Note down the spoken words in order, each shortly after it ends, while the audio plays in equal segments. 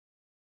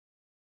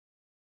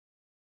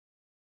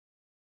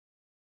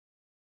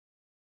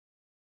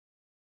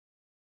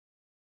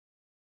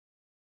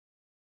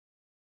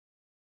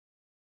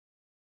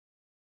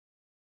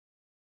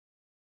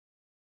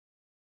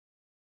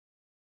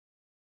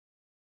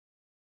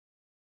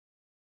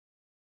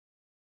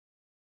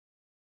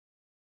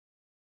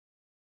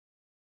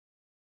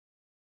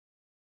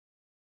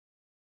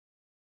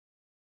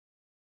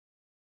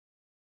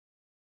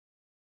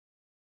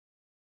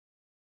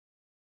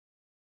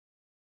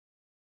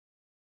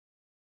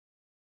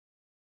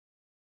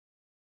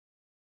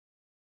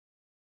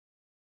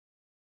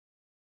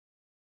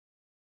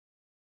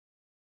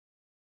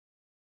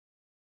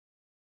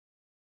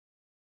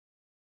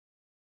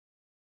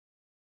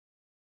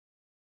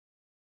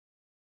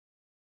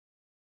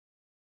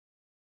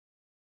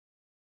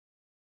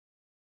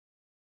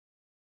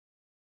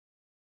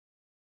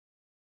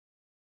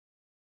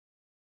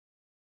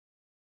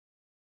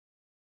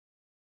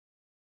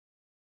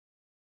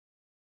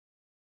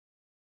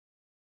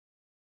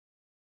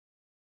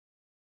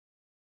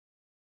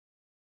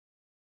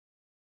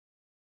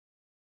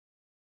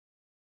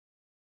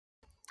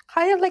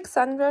Hi,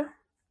 Alexandra.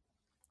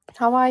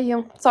 How are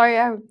you? Sorry,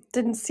 I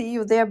didn't see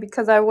you there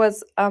because I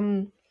was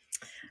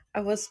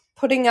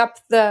putting up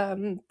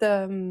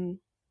the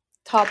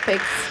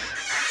topics.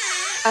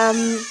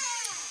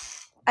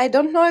 I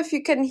don't know if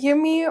you can hear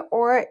me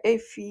or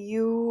if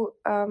you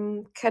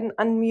can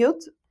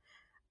unmute.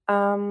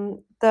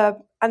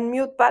 The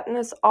unmute button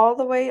is all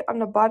the way on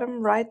the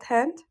bottom right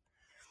hand.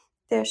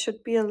 There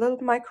should be a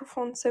little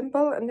microphone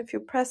symbol, and if you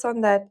press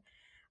on that,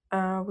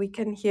 we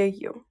can hear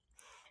you.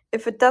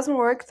 If it doesn't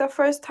work the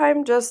first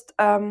time, just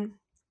come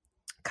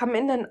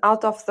in and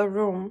out of the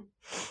room,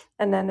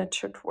 and then it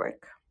should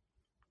work.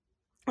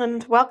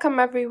 And welcome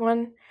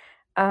everyone.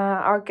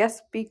 Our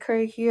guest speaker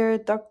here,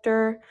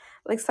 Dr.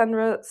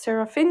 Alexandra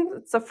Serafin.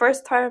 It's the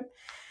first time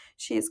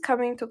she's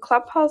coming to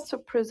Clubhouse to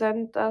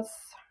present us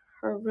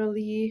her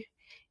really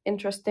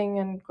interesting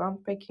and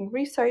groundbreaking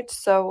research.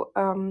 So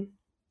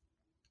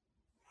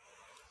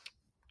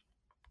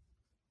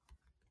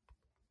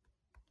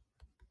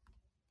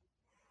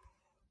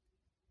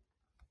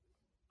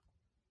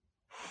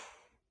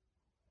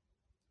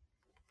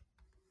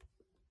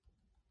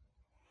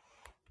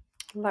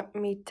let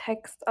me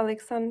text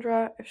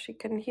Alexandra if she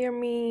can hear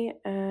me,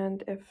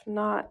 and if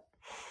not,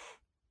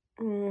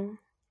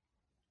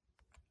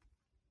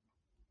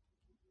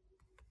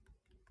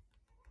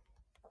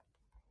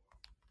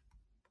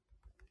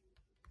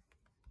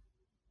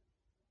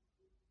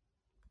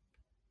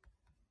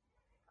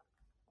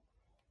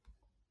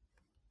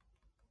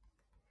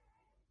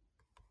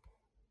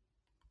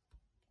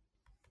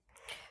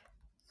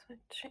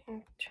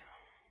 switching to...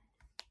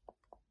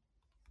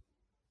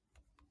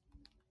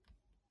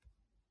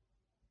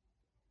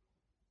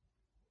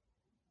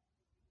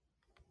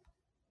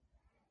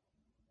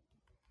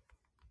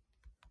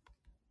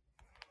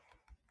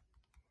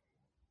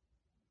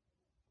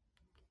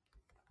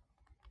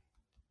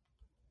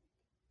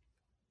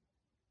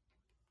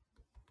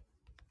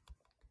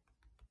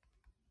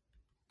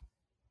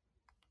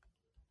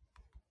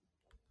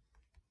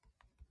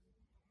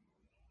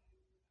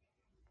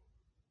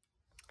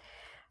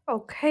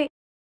 Okay,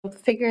 we'll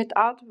figure it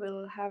out.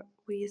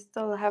 We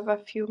still have a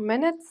few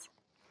minutes.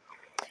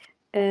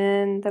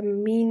 In the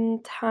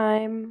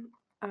meantime,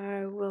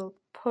 I will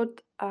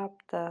put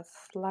up the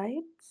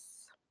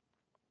slides,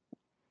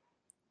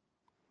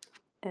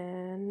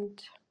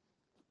 and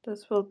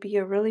this will be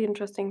a really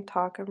interesting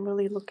talk. I'm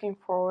really looking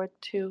forward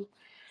to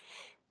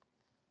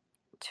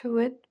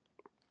it.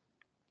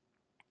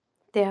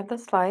 There are the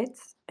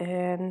slides,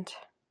 and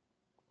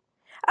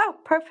oh,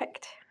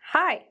 perfect.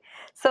 Hi.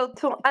 So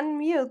to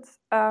unmute,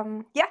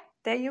 yeah,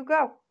 there you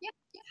go. Yep.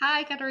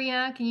 Hi,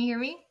 Katarina. Can you hear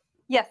me?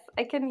 Yes,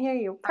 I can hear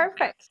you.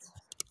 Perfect.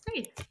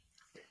 Great.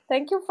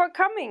 Thank you for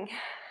coming.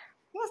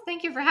 Yes,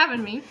 thank you for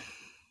having me.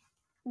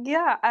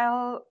 Yeah,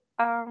 I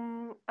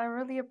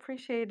really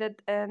appreciate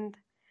it, and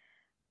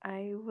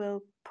I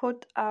will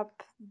put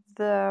up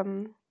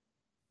the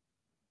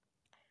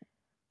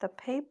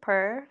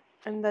paper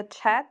in the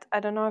chat.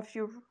 I don't know if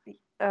you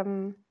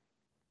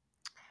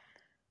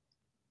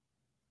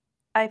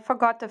I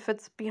forgot if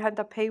it's behind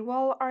the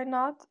paywall or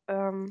not.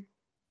 The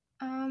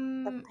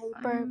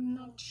paper. I'm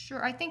not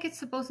sure. I think it's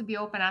supposed to be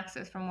open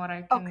access from what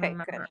I can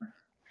remember.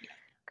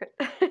 Good.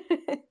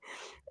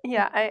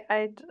 Yeah,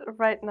 I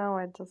right now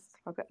I just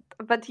forgot.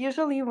 But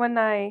usually when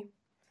I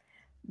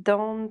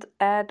don't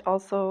add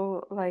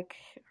also like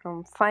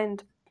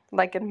find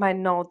like in my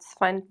notes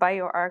find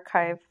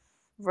bioarchive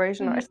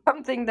version or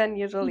something, then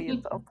usually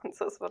it's open.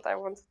 So that's what I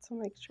wanted to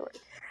make sure.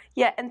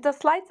 Yeah, and the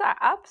slides are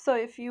up, so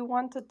if you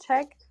want to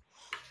check,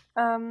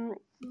 Okay.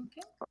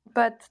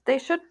 but they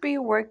should be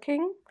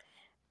working,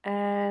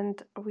 and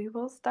we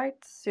will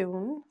start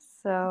soon.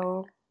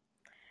 So,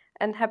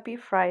 and happy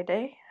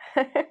Friday.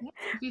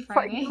 Happy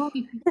Friday.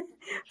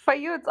 For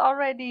you, it's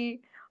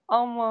already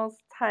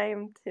almost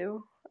time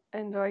to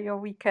enjoy your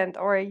weekend,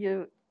 or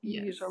you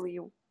Yes. usually,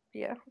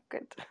 yeah,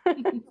 good.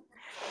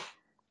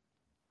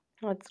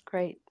 That's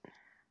great.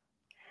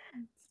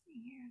 Let's see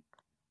here.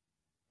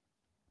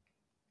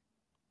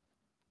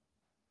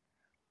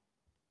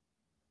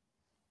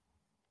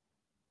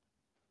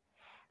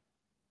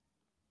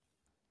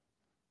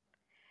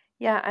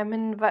 Yeah,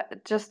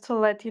 just to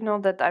let you know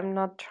that I'm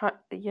not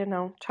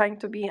trying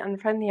to be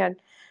unfriendly.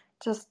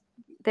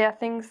 There are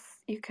things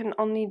you can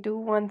only do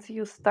once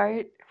you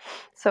start.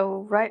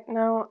 So right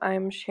now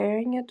I'm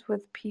sharing it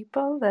with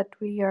people that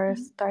we are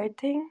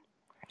starting.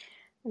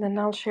 Then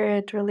I'll share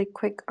it really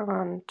quick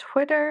on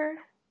Twitter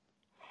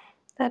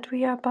that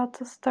we are about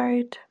to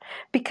start,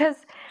 because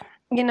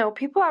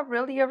people are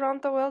really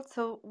around the world,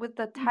 so with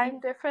the time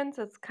difference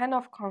it's kind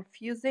of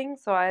confusing.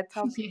 So I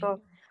tell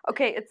people,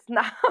 okay, it's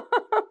now.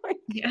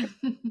 Yeah.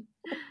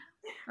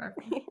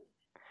 Perfect.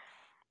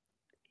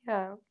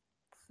 Yeah,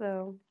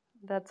 so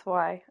that's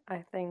why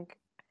I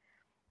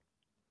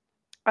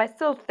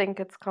still think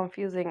it's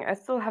confusing. I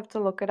still have to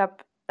look it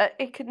up.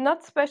 It could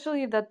not,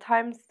 especially the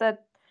times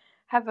that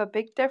have a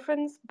big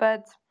difference,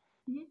 but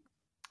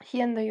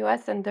here in the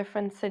US in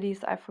different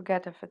cities, I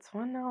forget if it's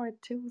 1 hour,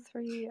 2,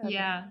 3.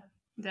 Yeah,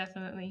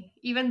 Definitely.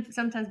 Even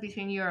sometimes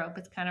between Europe,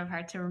 it's kind of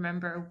hard to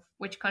remember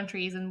which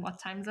country is in what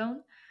time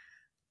zone.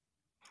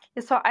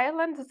 Yeah, so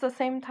Ireland is the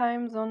same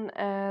time zone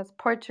as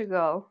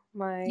Portugal,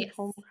 my Yes,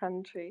 home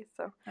country.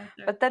 So, that's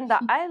right. but then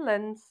the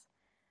islands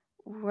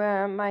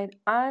where my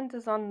aunt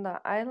is on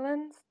the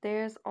islands,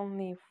 there's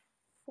only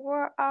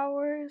 4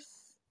 hours,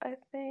 I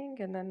think.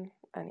 And then,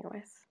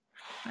 anyways,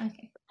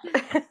 Okay.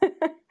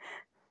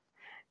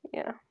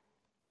 yeah.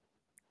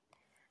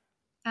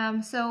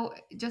 So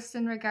just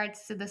in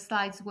regards to the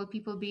slides, will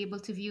people be able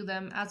to view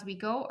them as we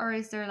go, or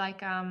is there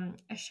like a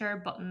share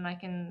button I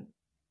can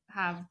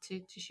have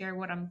to share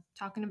what I'm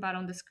talking about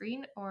on the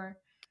screen, or?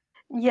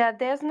 Yeah,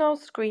 there's no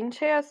screen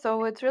share,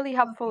 so it's really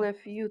helpful Okay.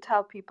 if you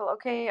tell people,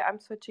 okay, I'm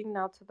switching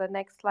now to the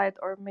next slide,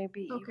 or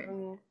maybe Okay.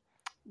 even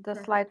the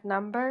Perfect. slide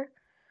number.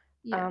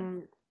 Yeah.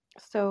 Um,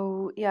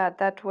 so yeah,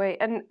 that way,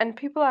 and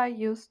people are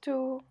used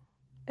to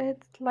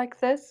it like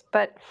this,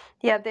 but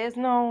yeah, there's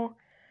no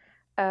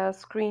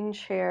screen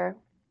share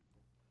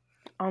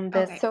on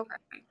this. Okay. So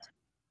Perfect.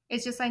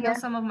 It's just I know yeah,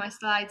 some of my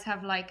slides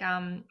have like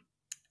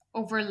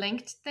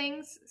overlinked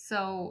things,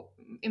 so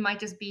it might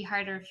just be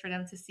harder for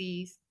them to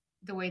see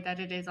the way that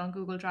it is on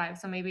Google Drive.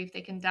 So maybe if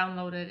they can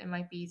download it, it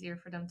might be easier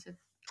for them to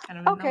kind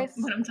of okay, know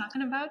what I'm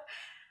talking about.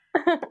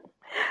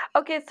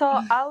 okay. So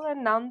I'll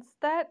announce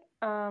that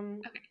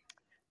Okay.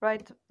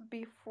 right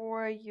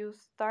before you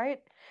start,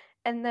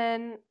 and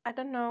then I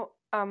don't know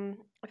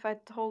if I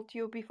told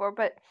you before,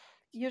 but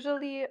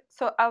usually,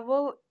 so I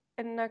will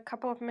in a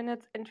couple of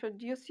minutes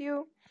introduce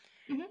you,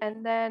 Hmm.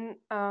 and then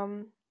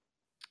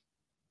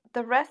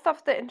the rest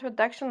of the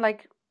introduction,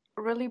 like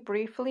really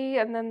briefly,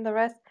 and then the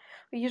rest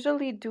we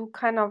usually do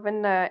kind of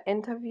in the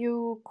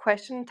interview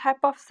question type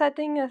of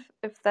setting,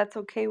 if that's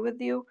okay with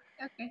you,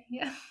 Okay.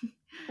 Yeah.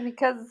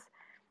 because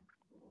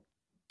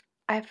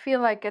I feel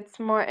like it's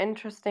more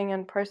interesting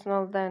and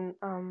personal than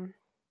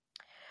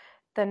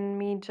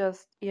me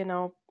just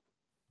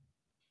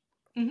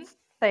Hmm.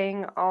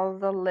 saying all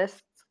the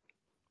lists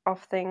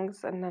of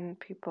things and then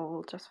people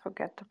will just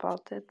forget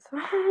about it.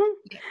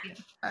 Yeah. Yeah.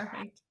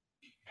 Perfect.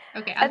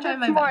 Okay, I'll And try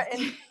my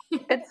best.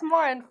 it's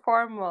more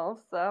informal,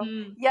 so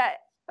Mm. yeah.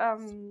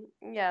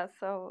 Yeah,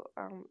 so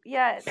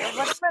yeah,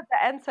 whatever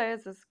the answer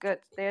is good.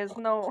 There's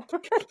no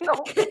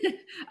no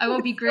I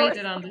won't be no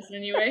graded on this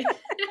anyway.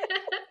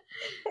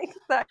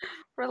 exact.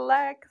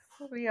 Relax.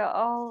 We are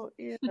all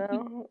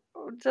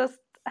just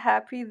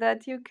happy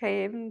that you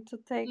came to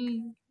take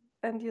Mm.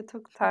 and you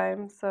took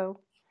time, so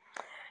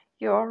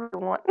you already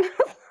won.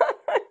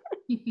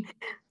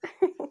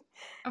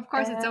 Of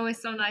course, it's uh,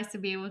 always so nice to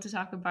be able to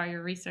talk about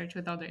your research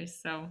with others.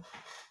 So, of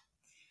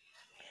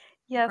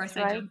yes, course,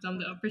 I right. jumped on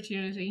the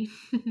opportunity.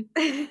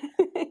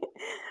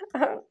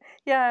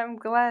 Yeah, I'm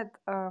glad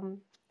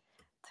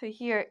to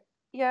hear.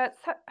 Yeah,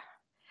 so,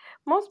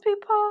 most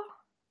people,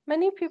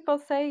 many people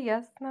say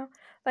yes now.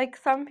 Like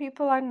some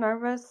people are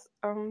nervous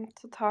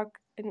to talk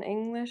in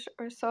English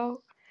or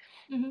so,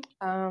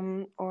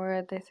 Hmm.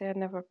 or they say I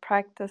never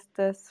practiced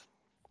this.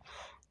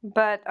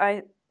 But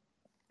I,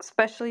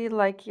 especially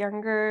like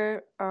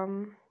younger,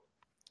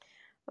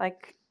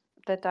 like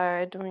that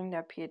are doing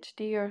their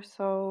PhD or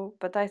so.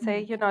 But I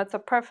say, Hmm. it's a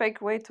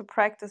perfect way to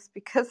practice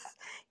because,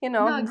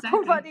 No, exactly.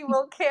 nobody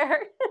will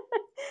care.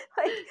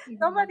 Like Exactly.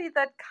 nobody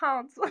that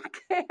counts will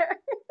care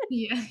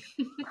Yeah.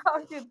 how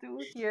you do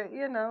here,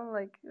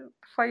 like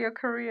for your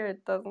career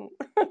it doesn't.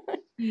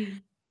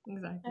 Mm.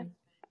 Exactly.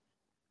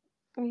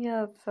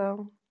 Yeah,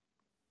 so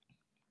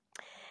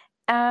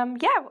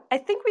yeah, I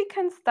think we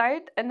can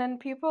start and then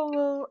people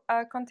will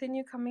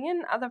continue coming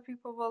in, other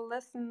people will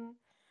listen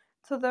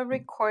to the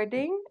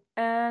recording,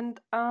 and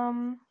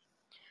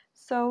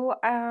so,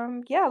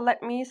 yeah,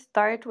 let me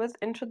start with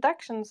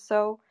introductions.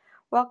 So,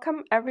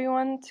 welcome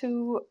everyone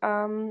to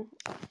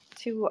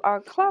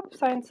our club,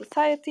 Science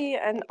Society,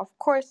 and of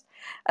course,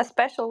 a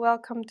special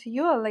welcome to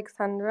you,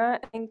 Alexandra.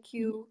 Thank Mhm.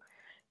 you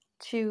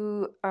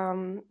to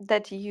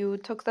that you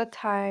took the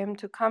time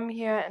to come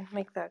here and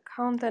make the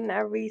account and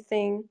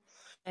everything.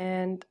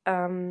 And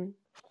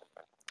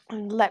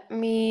let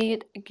me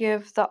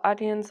give the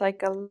audience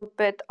like a little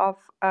bit of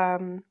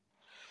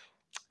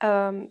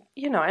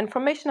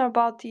information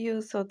about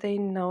you so they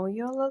know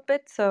you a little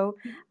bit. So,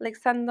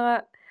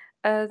 Alexandra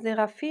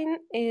Serafin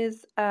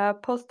is a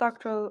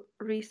postdoctoral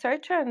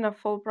researcher and a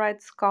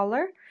Fulbright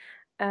scholar.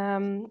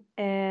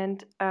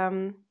 And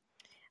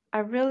I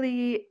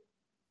really,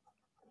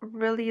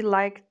 really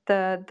liked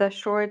the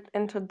short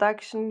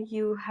introduction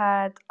you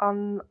had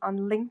on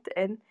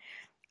LinkedIn,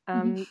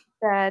 Mhm.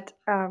 that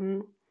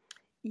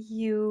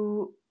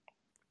you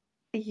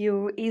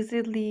you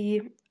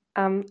easily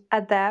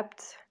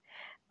adapt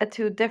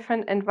to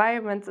different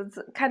environments. It's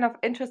kind of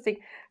interesting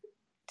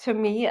to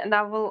me, and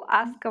I will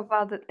ask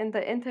about it in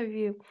the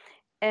interview.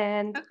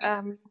 And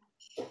Okay.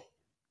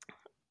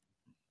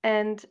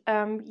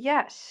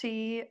 yeah,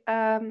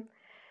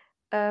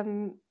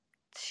 um,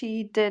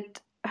 she did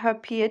her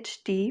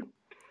PhD.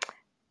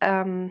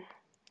 Um,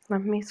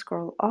 Let me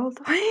scroll all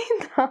the way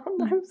down.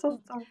 Mm. I'm so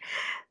sorry.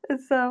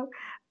 So,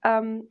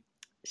 um,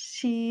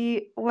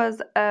 she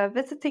was a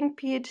visiting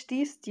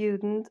PhD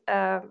student,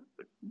 a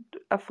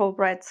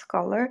Fulbright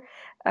scholar,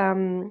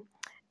 um,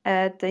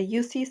 at the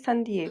UC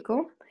San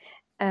Diego,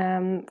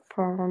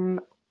 from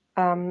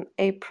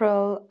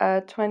April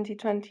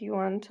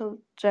 2021 till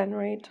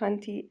January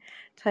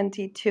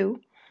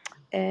 2022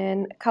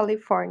 in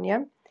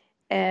California.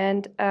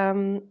 And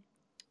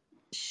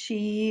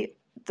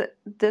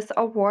this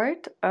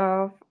award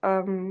of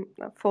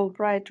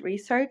Fulbright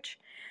Research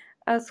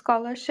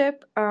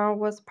scholarship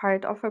was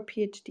part of her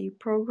PhD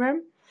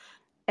program.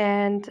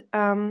 And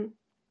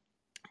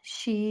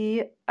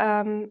she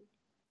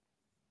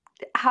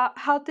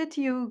how did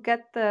you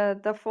get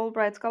the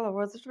Fulbright scholar?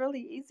 Was it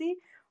really easy?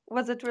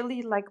 Was it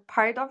really like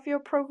part of your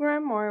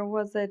program, or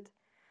was it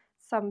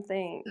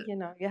something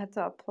you had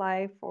to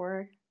apply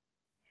for?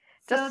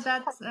 So Just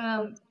that's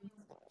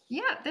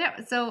yeah,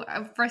 yeah. So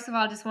first of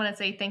all, I just want to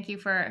say thank you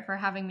for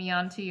having me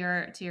on to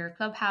your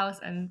clubhouse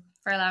and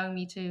for allowing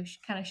me to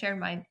kind of share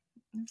my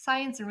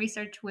science and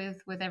research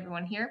with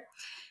everyone here.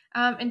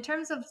 In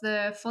terms of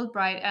the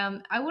Fulbright,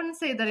 I wouldn't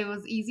say that it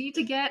was easy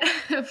to get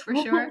for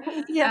sure.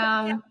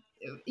 yeah. Um,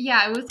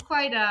 yeah, it was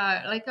quite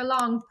like a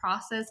long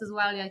process as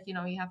well. Like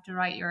you have to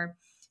write your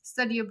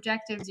study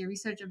objectives, your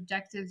research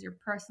objectives, your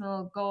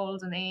personal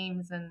goals and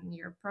aims, and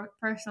your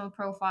personal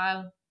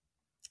profile,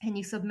 and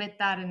you submit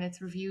that and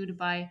it's reviewed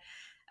by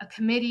a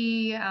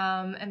committee,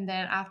 and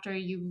then after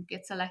you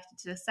get selected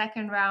to the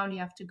second round you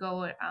have to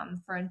go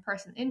for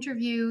in-person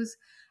interviews,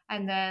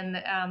 and then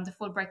the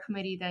Fulbright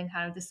committee then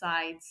kind of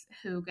decides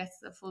who gets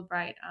the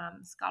Fulbright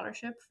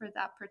scholarship for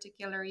that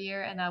particular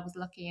year, and I was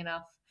lucky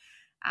enough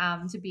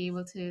to be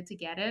able to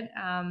get it.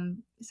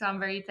 So I'm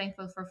very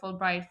thankful for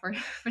Fulbright for,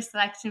 for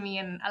selecting me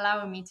and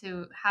allowing me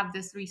to have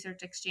this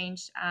research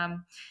exchange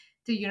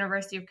to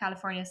University of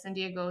California, San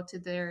Diego, to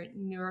their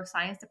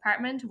neuroscience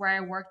department, where I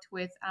worked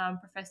with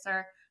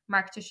Professor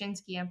Mark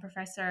Toshinsky and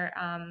Professor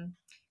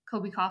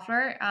Kobe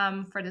Koffler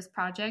for this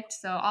project.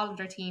 So all of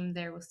their team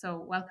there was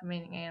so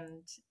welcoming,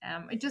 and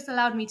it just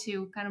allowed me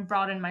to kind of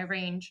broaden my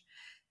range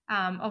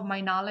of my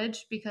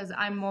knowledge, because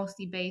I'm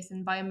mostly based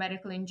in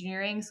biomedical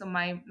engineering. So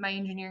my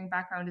engineering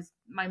background is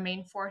my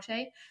main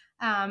forte.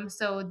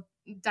 So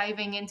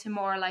diving into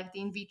more like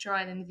the in vitro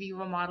and in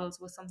vivo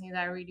models was something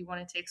that I really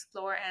wanted to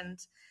explore. And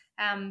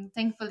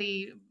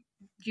thankfully,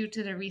 due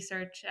to the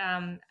research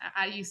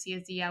at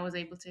UCSD, I was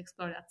able to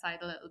explore that side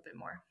a little bit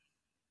more.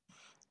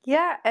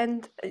 Yeah,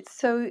 and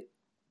so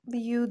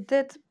you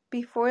did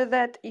before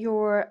that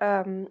your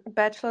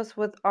bachelor's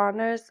with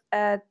honors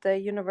at the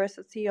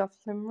University of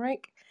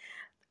Limerick.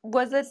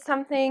 Was it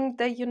something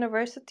the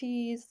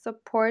university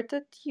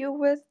supported you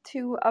with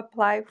to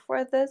apply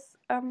for this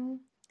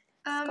Um,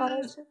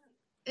 scholarship?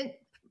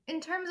 it,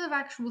 in terms of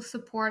actual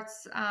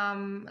supports,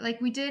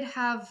 like we did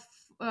have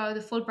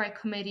the Fulbright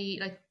committee,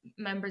 like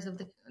members of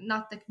the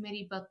not the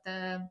committee, but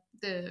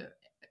the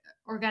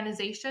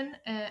organization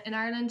in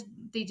Ireland.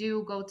 They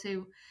do go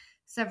to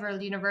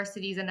several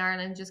universities in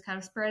Ireland, just kind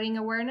of spreading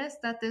awareness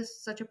that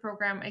this such a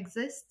program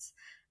exists,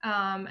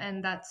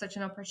 and that such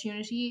an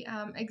opportunity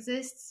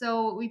exists.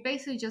 So we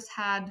basically just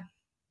had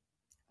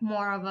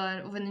more of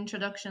an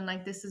introduction,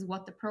 like this is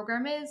what the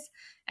program is,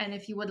 and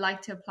if you would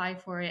like to apply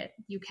for it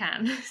you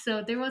can.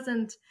 So there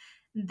wasn't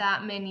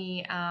that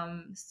many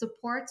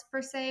supports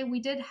per se. We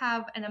did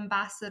have an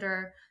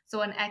ambassador,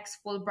 so an ex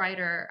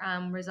Fulbrighter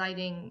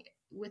residing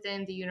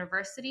within the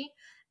university.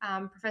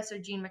 Professor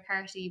Jean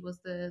McCarthy was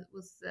the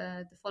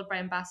Fulbright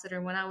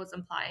ambassador when I was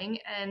applying,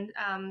 and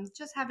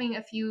just having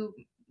a few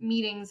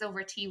meetings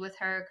over tea with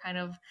her kind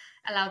of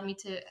allowed me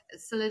to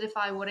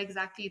solidify what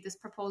exactly this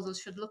proposal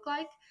should look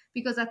like,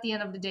 because at the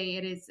end of the day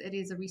it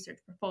is a research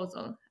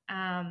proposal.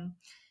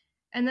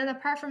 And then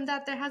apart from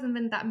that, there hasn't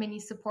been that many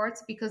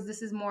supports because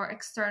this is more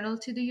external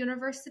to the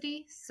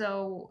university.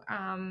 So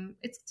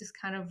it's just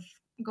kind of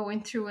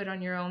going through it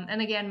on your own.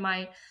 And again,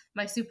 my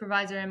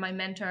supervisor and my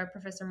mentor,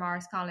 Professor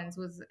Morris Collins,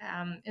 was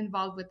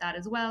involved with that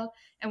as well.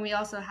 And we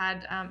also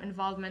had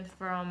involvement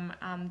from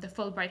the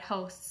Fulbright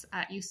hosts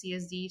at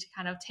UCSD to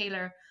kind of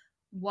tailor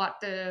what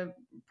the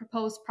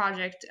proposed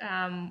project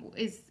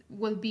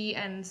will be,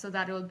 and so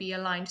that it will be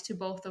aligned to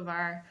both of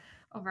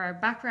our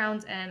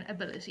backgrounds and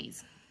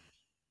abilities.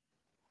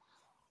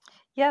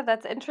 Yeah,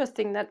 that's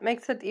interesting. That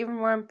makes it even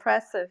more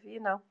impressive,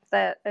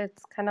 that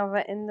it's kind of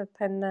an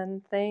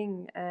independent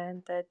thing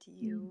and that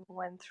you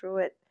went through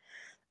it,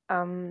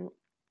 um,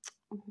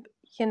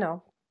 you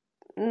know,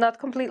 not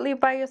completely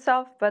by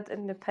yourself, but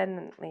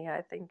independently.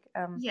 I think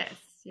Yes,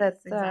 yes,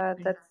 that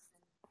exactly.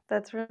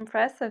 that's really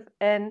impressive.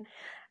 And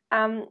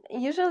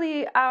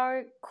usually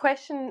our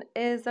question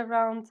is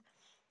around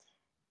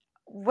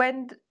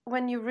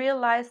when you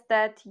realize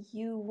that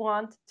you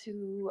want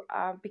to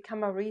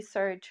become a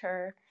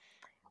researcher.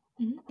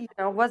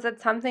 Mhm. Was it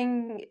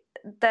something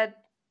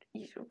that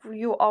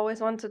you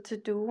always wanted to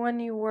do when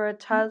you were a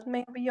child,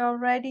 maybe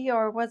already,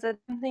 or was it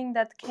something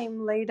that came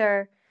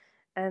later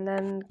and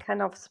then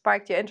kind of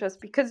sparked your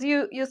interest? Because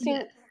you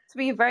seem Yes. to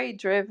be very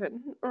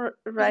driven,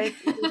 right?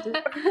 You do.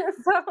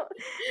 So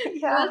Well,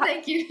 yeah.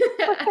 thank you.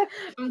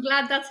 I'm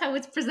glad that's how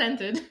it's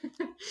presented.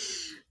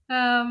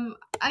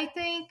 I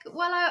think,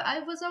 well, I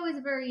was always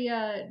very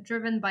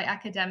driven by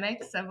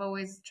academics. I've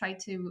always tried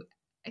to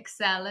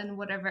excel in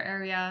whatever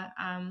area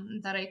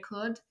that I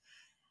could.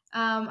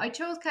 I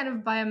chose kind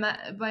of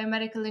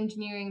biomedical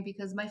engineering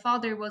because my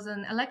father was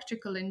an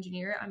electrical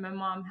engineer and my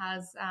mom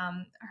has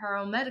her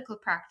own medical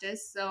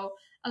practice. So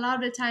a lot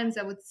of the times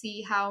I would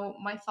see how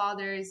my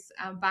father's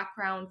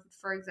background,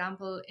 for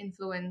example,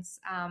 influence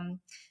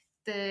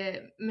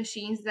the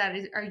machines that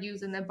are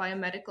used in a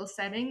biomedical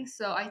setting.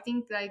 So I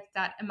think like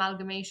that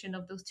amalgamation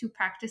of those two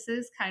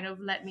practices kind of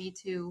led me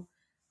to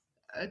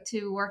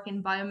work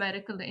in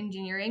biomedical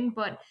engineering.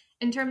 But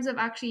in terms of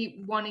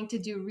actually wanting to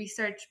do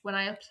research, when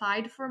I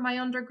applied for my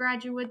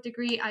undergraduate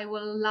degree, I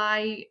will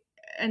lie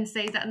and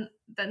say that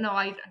no,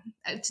 I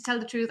to tell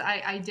the truth,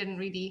 I didn't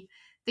really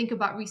think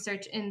about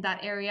research in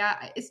that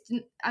area.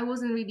 I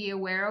wasn't really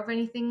aware of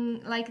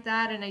anything like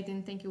that, and I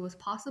didn't think it was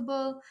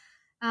possible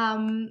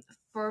um,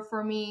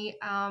 for me.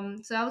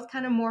 So I was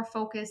kind of more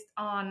focused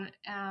on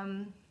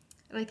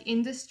like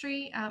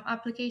industry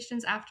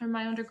applications after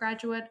my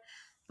undergraduate.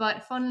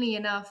 But funnily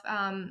enough,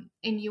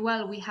 in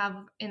UL, we have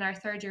in our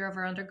third year of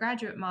our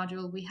undergraduate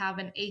module, we have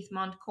an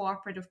 8-month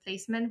cooperative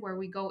placement where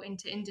we go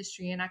into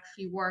industry and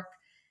actually work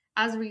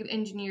as real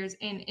engineers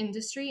in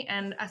industry.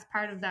 And as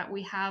part of that,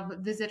 we have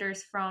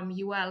visitors from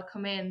UL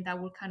come in that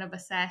will kind of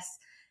assess,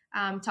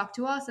 talk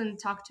to us and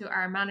talk to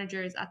our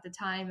managers at the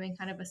time and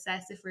kind of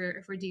assess if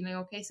we're dealing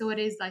okay. So it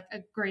is like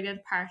a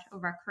graded part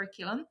of our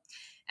curriculum.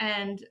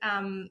 And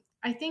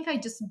I think I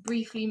just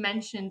briefly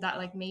mentioned that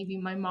like maybe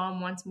my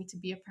mom wants me to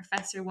be a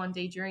professor one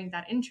day during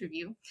that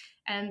interview,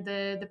 and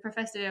the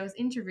professor that was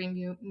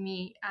interviewing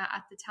me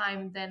at the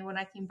time, then when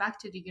I came back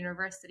to the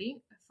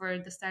university for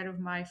the start of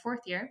my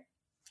fourth year,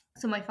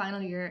 so my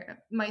final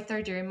year, my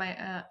third year in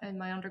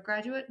my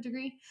undergraduate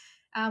degree,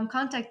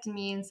 contacted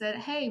me and said,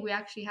 "Hey, we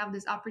actually have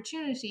this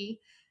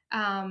opportunity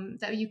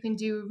that you can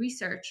do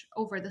research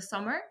over the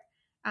summer,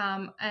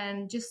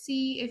 and just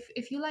see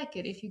if you like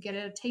it, if you get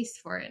a taste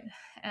for it."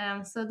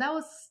 So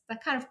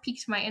that kind of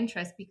piqued my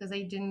interest because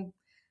I didn't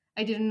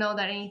know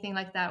that anything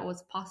like that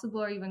was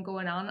possible or even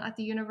going on at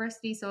the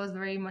university. So I was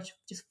very much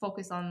just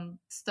focused on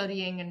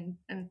studying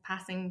and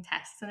passing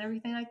tests and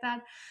everything like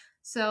that.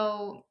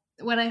 So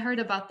when I heard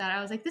about that,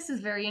 I was like, this is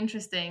very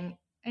interesting.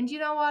 And you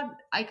know what?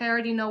 Like, I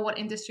already know what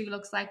industry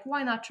looks like.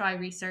 Why not try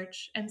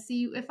research and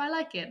see if I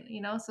like it?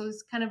 So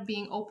it's kind of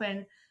being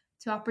open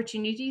to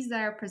opportunities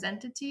that are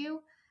presented to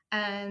you.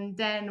 And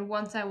then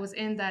once I was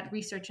in that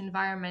research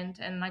environment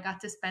and I got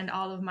to spend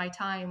all of my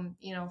time,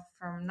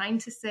 from 9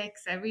 to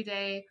 6 every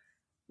day,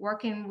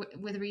 working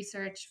with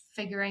research,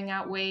 figuring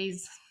out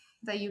ways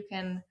that you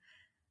can,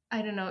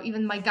 I don't know,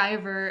 even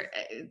MacGyver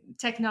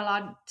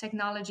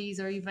technologies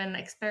or even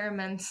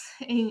experiments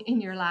in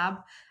your lab.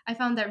 I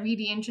found that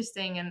really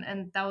interesting,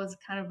 and that was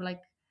kind of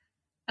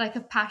like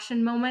a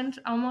passion moment,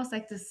 almost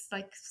like this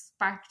like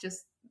spark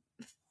just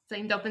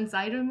flamed up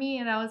inside of me,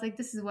 and I was like,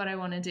 this is what I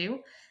want to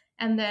do.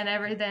 And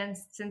then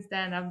since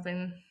then, I've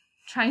been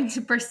trying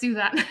to pursue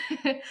that.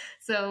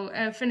 So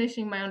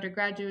finishing my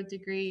undergraduate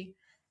degree,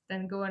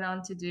 then going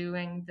on to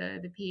doing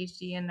the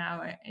PhD, and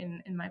now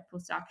in my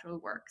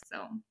postdoctoral work.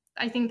 So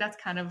I think that's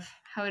kind of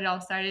how it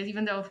all started,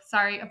 even though,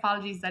 sorry,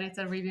 apologies that it's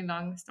a really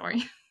long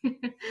story.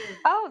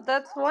 Oh,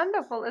 that's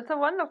wonderful. It's a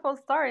wonderful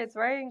story. It's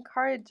very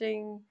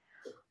encouraging.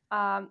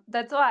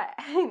 That's why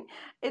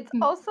it's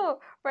also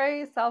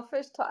very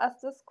selfish to ask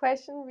this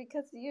question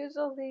because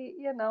usually,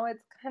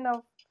 it's kind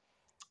of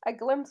a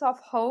glimpse of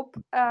hope,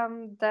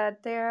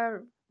 that there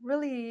are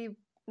really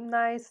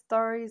nice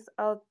stories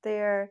out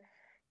there,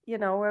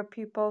 where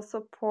people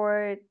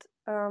support,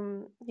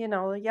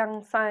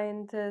 young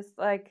scientists,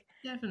 like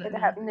it Definitely.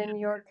 happened in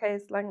your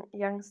case, like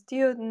young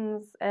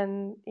students,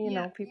 and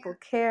Yeah. people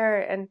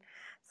care, and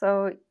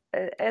so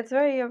it's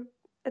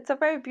a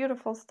very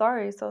beautiful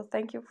story. So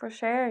thank you for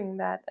sharing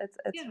that. It's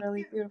Yeah.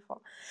 really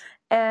beautiful,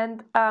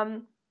 and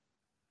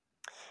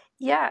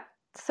yeah.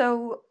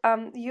 So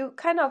you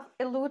kind of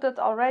alluded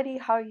already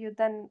how you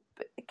then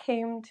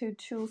came to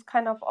choose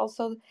kind of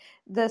also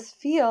this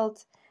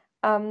field,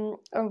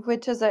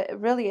 which is a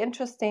really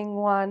interesting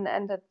one,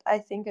 and that I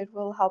think it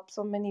will help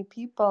so many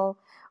people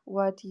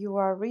what you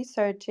are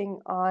researching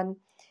on.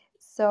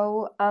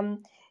 So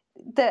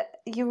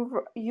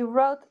you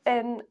wrote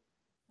in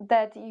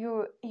that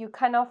you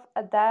kind of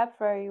adapt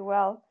very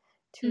well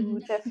to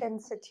Hmm.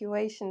 different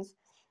situations.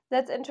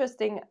 That's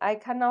interesting. I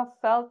kind of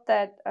felt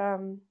that.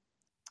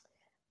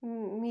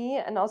 Me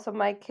and also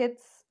my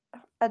kids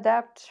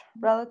adapt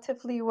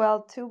relatively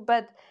well too,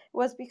 but it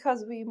was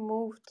because we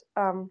moved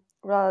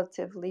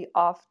relatively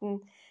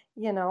often,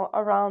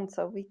 around.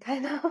 So we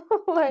kind of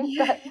learned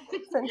Yeah. that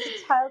since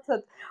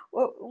childhood.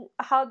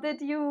 How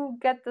did you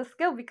get the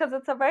skill? Because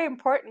it's a very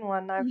important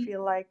one, I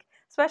feel like,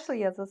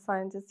 especially as a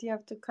scientist, you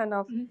have to kind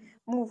of Mhm.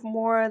 move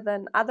more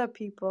than other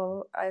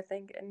people, I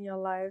think, in your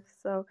life.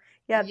 So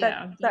yeah, that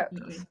Yeah, that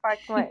definitely.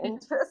 sparked my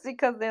interest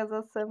because there's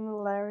a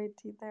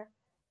similarity there.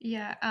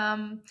 Yeah,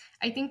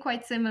 I think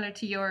quite similar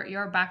to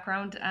your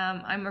background.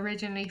 I'm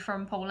originally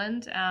from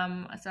Poland,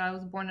 so I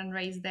was born and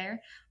raised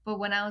there. But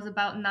when I was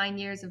about 9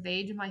 years of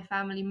age, my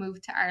family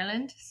moved to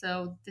Ireland.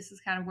 So this is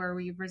kind of where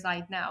we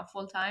reside now,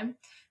 full time.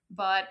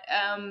 But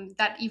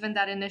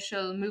that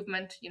initial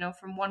movement,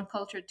 from one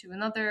culture to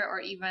another,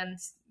 or even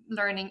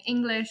learning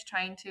English,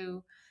 trying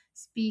to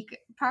speak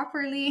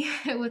properly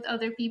with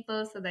other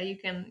people so that you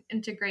can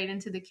integrate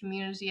into the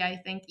community, I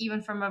think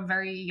even from a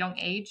very young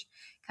age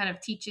kind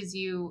of teaches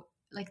you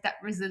like that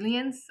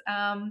resilience,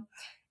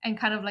 and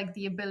kind of like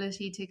the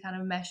ability to kind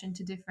of mesh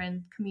into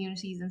different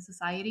communities and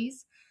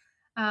societies.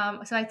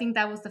 So I think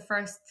that was the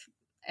first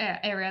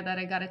area that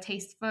I got a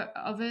taste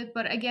of it.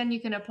 But again, you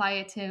can apply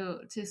it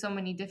to so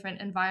many different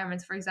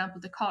environments. For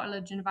example, the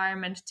college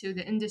environment, to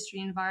the industry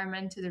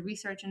environment, to the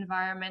research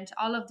environment.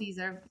 All of these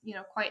are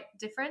quite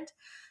different.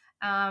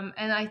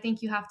 And I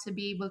think you have to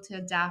be able to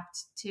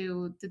adapt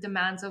to the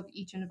demands of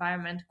each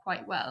environment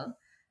quite well,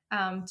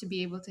 to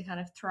be able to kind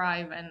of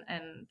thrive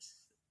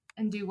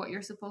and do what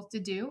you're supposed to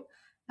do.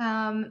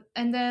 And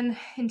then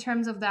in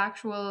terms of the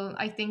actual,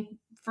 I think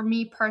for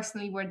me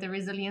personally, where the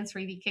resilience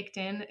really kicked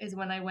in is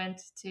when I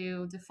went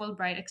to the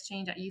Fulbright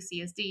exchange at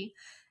UCSD.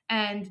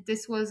 And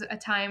this was a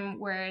time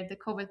where the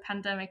COVID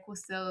pandemic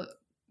was still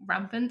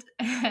rampant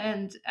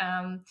and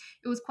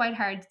it was quite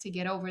hard to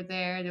get over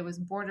there. There was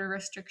border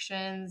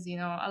restrictions,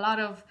 a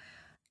lot of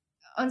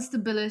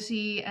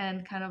instability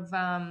and kind of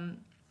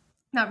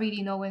not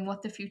really knowing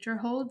what the future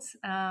holds.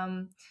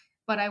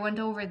 But I went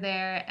over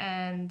there,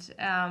 and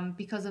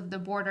because of the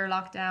border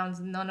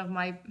lockdowns, none of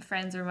my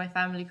friends or my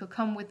family could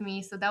come with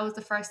me. So that was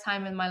the first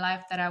time in my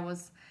life that I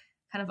was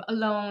kind of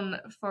alone,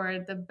 for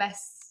the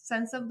best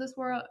sense of this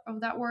word, of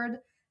that word.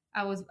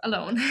 I was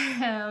alone.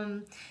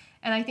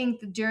 And I think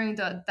that during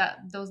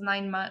those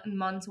 9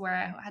 months where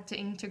I had to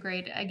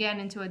integrate again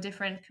into a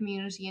different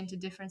community, into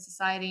different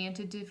society,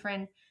 into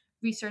different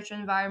research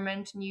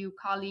environment, new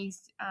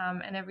colleagues,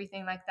 and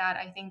everything like that,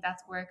 I think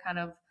that's where it kind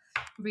of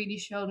really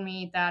showed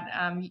me that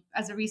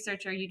as a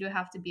researcher, you do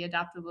have to be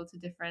adaptable to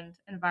different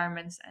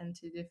environments and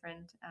to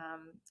different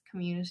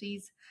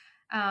communities.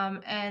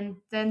 And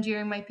then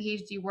during my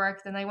PhD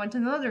work, then I went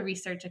on another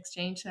research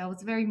exchange. So I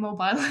was very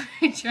mobile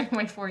during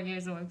my 4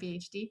 years of my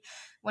PhD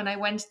when I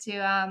went to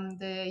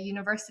the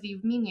University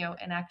of Minho,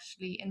 and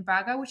actually in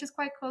Braga, which is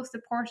quite close to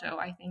Porto,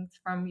 I think,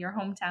 from your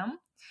hometown.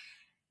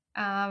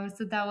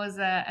 So that was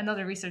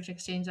another research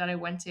exchange that I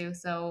went to.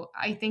 So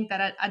I think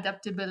that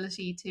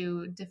adaptability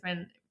to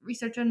different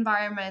research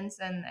environments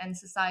and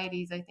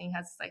societies, I think,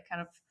 has like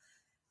kind of,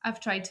 I've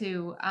tried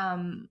to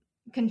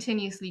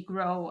continuously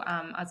grow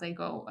as I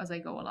go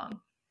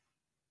along.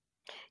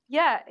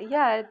 Yeah,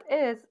 yeah, it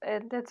is,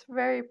 and it's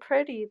very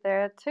pretty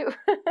there too.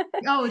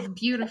 Oh, it's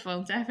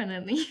beautiful,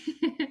 definitely.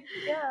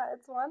 Yeah,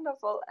 it's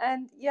wonderful.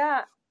 And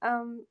yeah,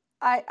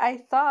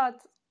 I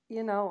thought,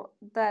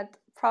 that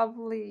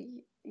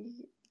probably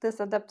this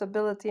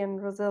adaptability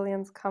and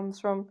resilience comes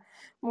from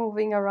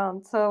moving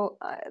around. So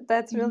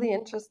that's really Mhm.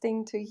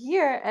 interesting to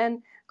hear.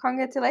 And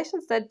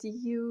congratulations that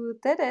you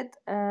did it.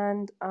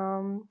 And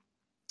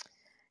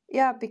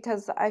yeah,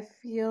 because I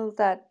feel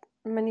that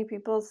many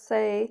people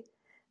say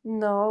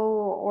no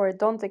or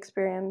don't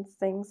experience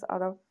things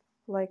out of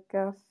like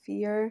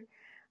fear.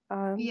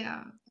 Um,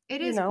 Yeah,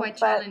 it is quite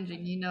but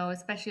challenging,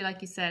 especially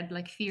like you said,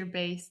 like fear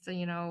based.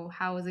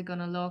 How is it going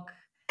to look?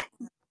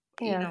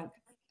 you yeah. know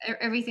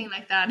Everything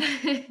like that.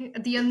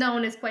 The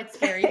unknown is quite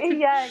scary.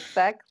 Yeah,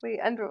 exactly.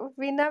 And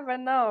we never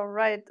know,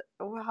 right,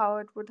 how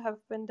it would have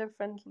been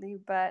differently.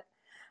 But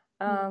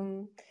Hmm.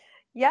 um,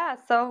 yeah,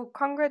 so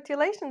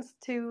congratulations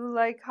to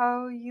like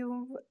how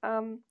you,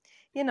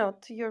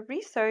 to your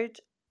research,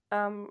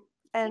 um,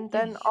 Thank and you.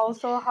 then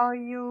also how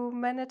you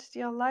managed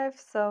your life.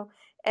 So,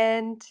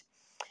 and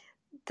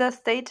the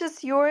stage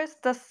is yours.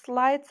 The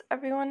slides,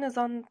 everyone is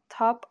on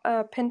top,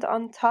 pinned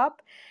on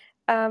top.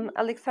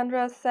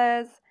 Alexandra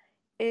says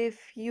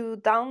if you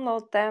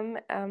download them,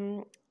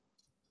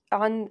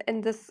 on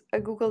in this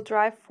Google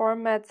Drive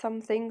format, some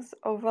things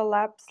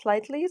overlap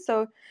slightly.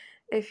 So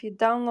if you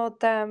download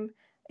them,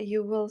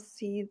 you will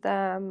see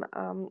them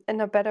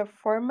in a better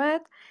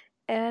format.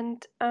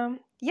 And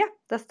yeah,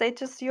 the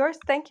stage is yours.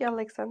 Thank you,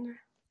 Alexander.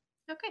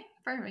 Okay,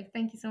 perfect.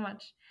 Thank you so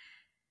much.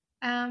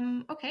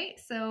 Okay,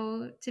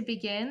 so to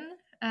begin,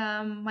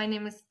 my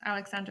name is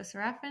Alexandra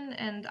Serafin,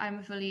 and I'm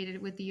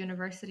affiliated with the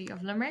University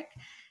of Limerick.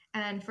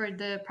 And for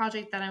the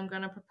project that I'm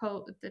going to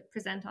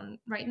present on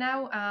right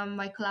now,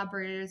 my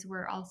collaborators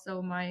were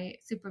also my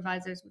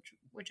supervisors,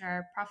 which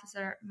are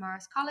Professor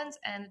Morris Collins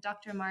and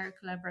Dr. Mario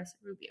Culebras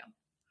Rubio.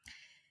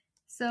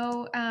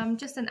 So,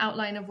 just an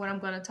outline of what I'm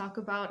going to talk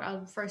about.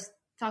 I'll first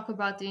talk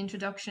about the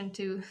introduction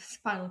to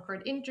spinal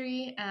cord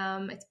injury,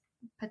 its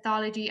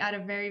pathology at a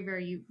very,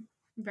 very,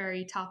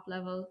 very top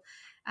level.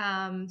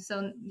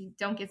 So,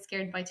 don't get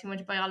scared by too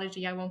much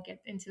biology. I won't get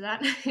into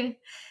that.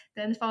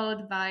 Then,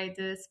 followed by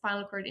the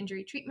spinal cord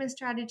injury treatment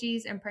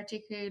strategies, and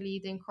particularly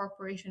the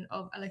incorporation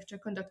of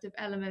electroconductive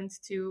elements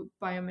to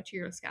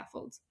biomaterial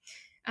scaffolds.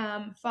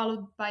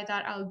 Followed by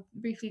that, I'll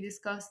briefly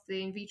discuss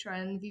the in vitro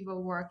and in vivo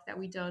work that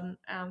we've done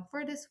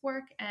for this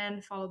work,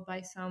 and followed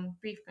by some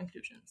brief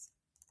conclusions.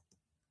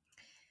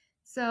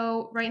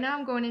 So right now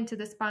I'm going into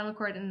the spinal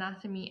cord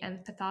anatomy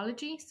and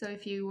pathology. So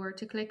if you were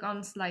to click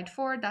on slide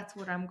 4, that's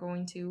what I'm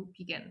going to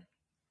begin.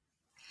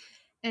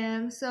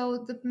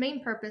 So the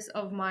main purpose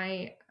of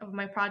my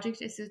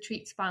project is to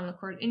treat spinal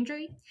cord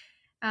injury.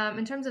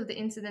 In terms of the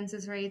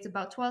incidences rates,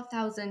 about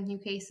 12,000 new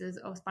cases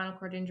of spinal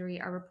cord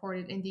injury are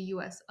reported in the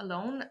US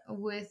alone,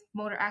 with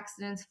motor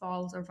accidents,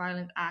 falls, or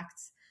violent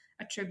acts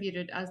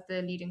attributed as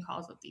the leading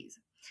cause of these.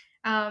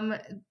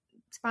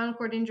 Spinal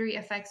cord injury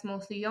affects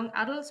mostly young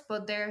adults,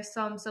 but there are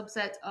some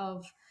subsets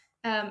of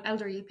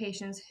elderly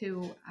patients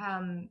who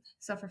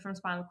suffer from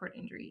spinal cord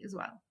injury as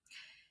well.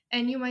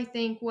 And you might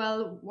think,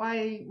 well,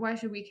 why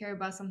should we care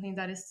about something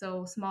that is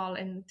so small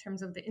in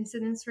terms of the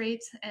incidence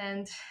rate?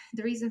 And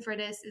the reason for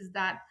this is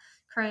that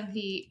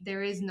currently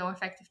there is no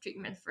effective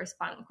treatment for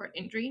spinal cord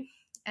injury,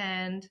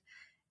 and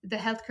the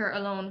healthcare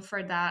alone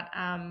for that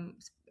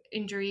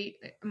injury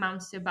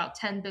amounts to about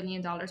 $10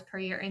 billion per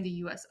year in the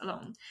US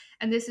alone.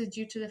 And this is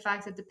due to the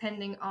fact that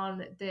depending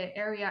on the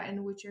area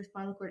in which your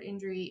spinal cord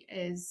injury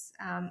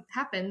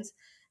happens,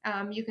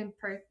 you can,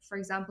 for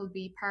example,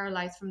 be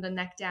paralyzed from the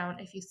neck down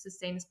if you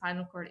sustain a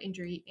spinal cord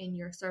injury in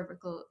your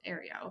cervical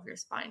area of your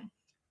spine.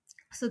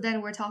 So then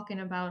we're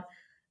talking about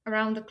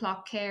around the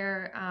clock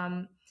care,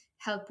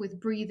 help with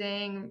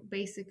breathing.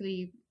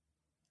 Basically,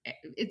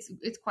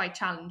 it's quite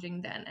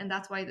challenging then, and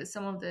that's why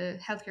some of the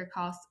healthcare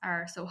costs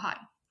are so high.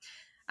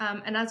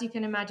 And as you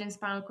can imagine,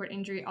 spinal cord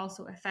injury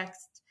also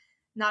affects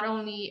not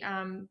only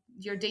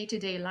your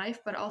day-to-day life,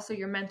 but also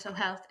your mental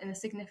health in a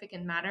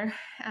significant manner.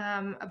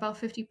 About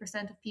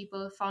 50% of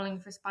people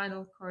falling for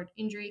spinal cord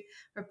injury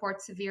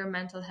report severe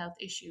mental health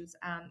issues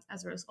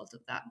as a result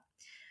of that.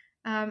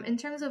 In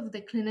terms of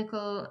the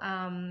clinical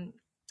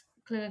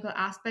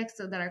aspects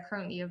that are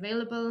currently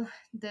available,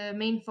 the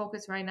main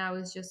focus right now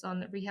is just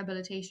on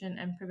rehabilitation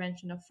and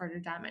prevention of further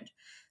damage.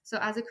 So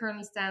as it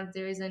currently stands,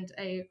 there isn't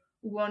a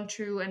one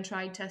true and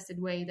tried tested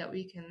way that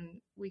we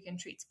can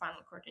treat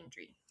spinal cord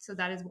injury. So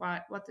that is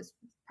what this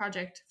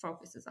project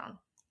focuses on.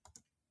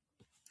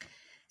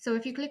 So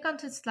if you click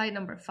onto slide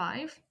number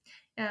 5,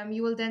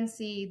 you will then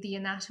see the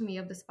anatomy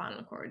of the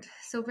spinal cord.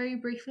 So very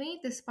briefly,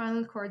 the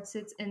spinal cord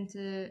sits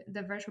into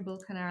the vertebral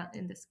canal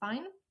in the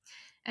spine,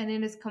 and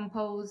it is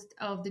composed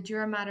of the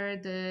dura mater,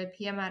 the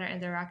pia mater,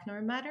 and the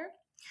arachnoid mater.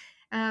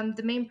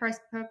 The main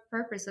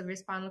purpose of your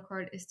spinal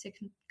cord is to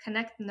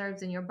connect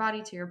nerves in your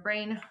body to your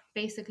brain,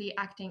 basically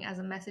acting as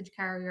a message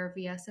carrier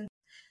via sense.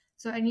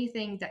 So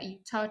anything that you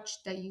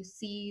touch, that you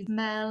see,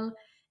 smell,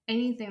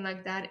 anything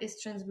like that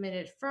is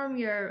transmitted from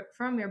your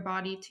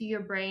body to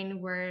your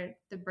brain, where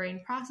the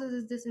brain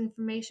processes this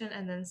information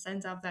and then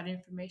sends out that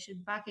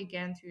information back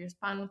again through your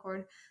spinal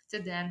cord to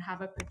then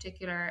have a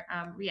particular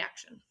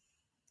reaction.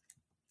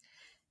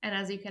 And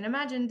as you can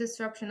imagine,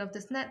 disruption of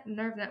this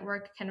nerve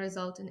network can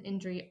result in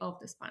injury of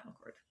the spinal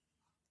cord.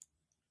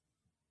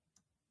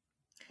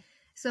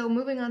 So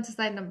moving on to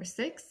slide number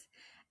 6.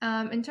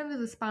 In terms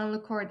of the spinal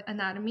cord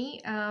anatomy,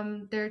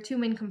 there are two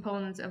main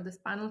components of the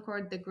spinal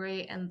cord, the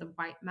gray and the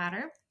white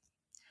matter.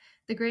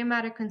 The gray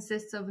matter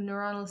consists of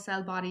neuronal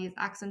cell bodies,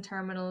 axon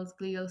terminals,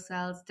 glial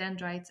cells,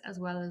 dendrites, as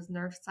well as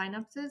nerve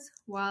synapses,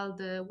 while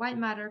the white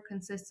matter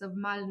consists of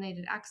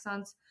myelinated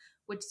axons,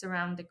 which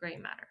surround the gray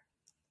matter.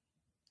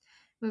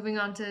 Moving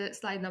on to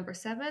slide number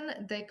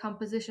 7, the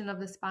composition of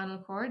the spinal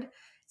cord.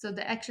 So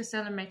the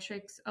extracellular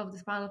matrix of the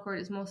spinal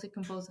cord is mostly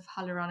composed of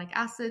hyaluronic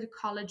acid,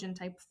 collagen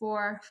type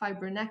 4,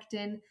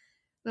 fibronectin,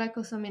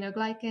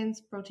 glycosaminoglycans,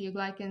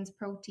 proteoglycans,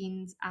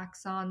 proteins,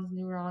 axons,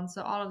 neurons.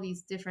 So all of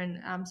these different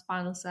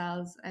spinal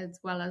cells, as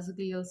well as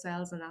glial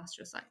cells and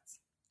astrocytes.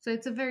 So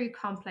it's a very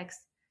complex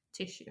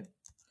tissue.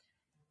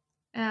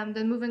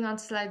 Then moving on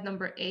to slide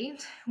number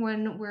 8,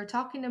 when we're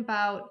talking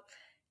about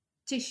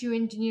tissue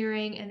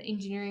engineering and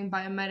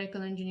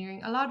biomedical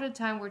engineering, a lot of the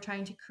time we're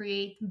trying to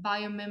create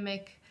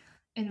biomimic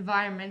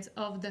environments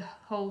of the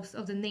host,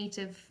 of the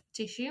native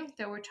tissue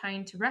that we're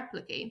trying to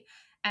replicate.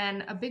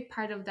 And a big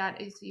part of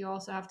that is you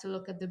also have to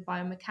look at the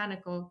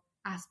biomechanical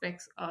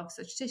aspects of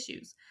such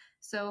tissues.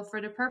 So for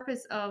the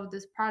purpose of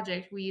this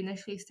project, we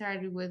initially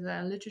started with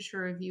a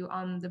literature review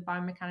on the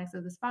biomechanics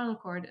of the spinal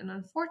cord. And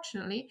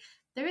unfortunately,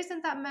 there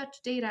isn't that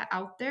much data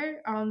out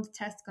there on the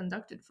tests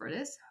conducted for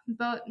this,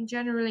 but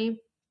generally,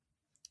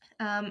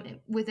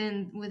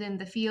 within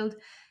the field.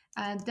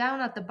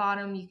 Down at the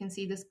bottom, you can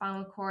see the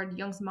spinal cord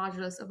Young's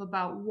modulus of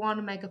about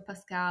 1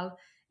 megapascal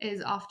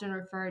is often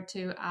referred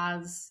to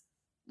as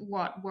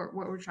what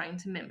we're trying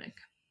to mimic.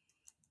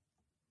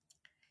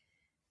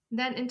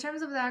 Then in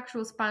terms of the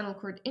actual spinal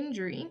cord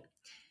injury,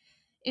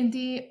 in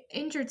the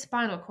injured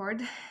spinal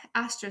cord,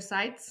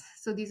 astrocytes,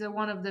 so these are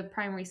one of the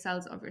primary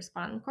cells of your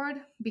spinal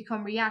cord,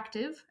 become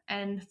reactive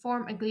and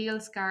form a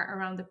glial scar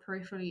around the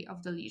periphery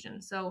of the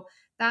lesion. So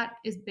that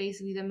is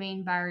basically the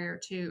main barrier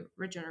to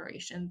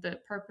regeneration,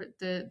 that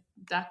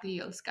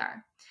glial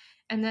scar.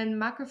 And then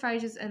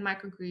macrophages and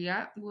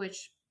microglia,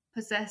 which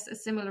possess a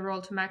similar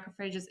role to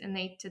macrophages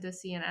innate to the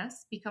CNS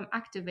become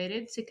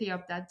activated to clear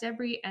up that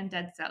debris and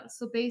dead cells.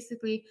 So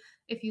basically,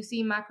 if you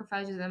see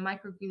macrophages and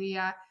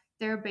microglia,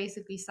 they're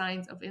basically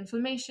signs of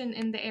inflammation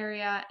in the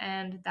area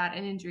and that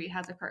an injury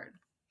has occurred.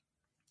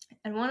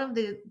 And one of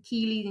the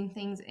key leading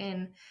things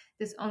in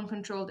this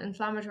uncontrolled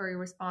inflammatory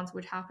response,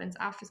 which happens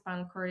after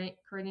spinal cord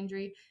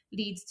injury,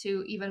 leads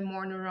to even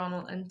more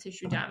neuronal and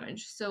tissue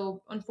damage.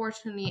 So,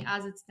 unfortunately,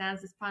 as it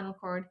stands, the spinal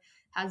cord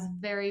has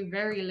very,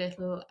 very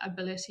little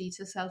ability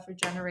to self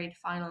regenerate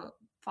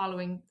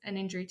following an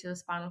injury to the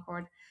spinal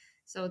cord.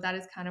 So, that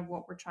is kind of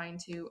what we're trying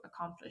to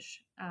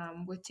accomplish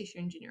with tissue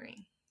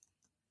engineering.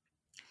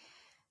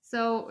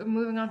 So,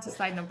 moving on to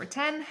slide number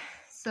 10.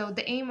 So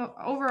the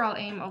overall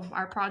aim of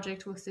our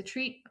project was to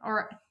treat,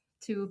 or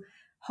to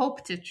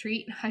hope to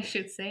treat, I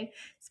should say,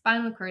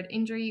 spinal cord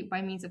injury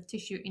by means of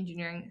tissue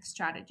engineering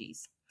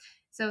strategies.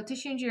 So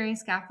tissue engineering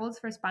scaffolds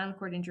for spinal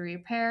cord injury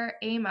repair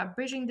aim at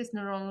bridging this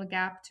neuronal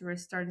gap to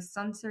restore the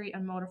sensory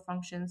and motor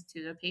functions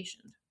to the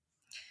patient.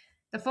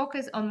 The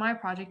focus on my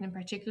project in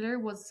particular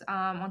was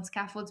on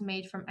scaffolds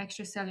made from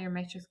extracellular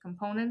matrix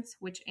components,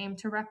 which aim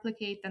to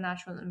replicate the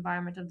natural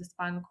environment of the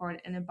spinal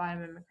cord in a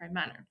biomimicry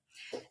manner.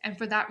 And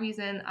for that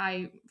reason,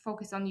 I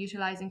focused on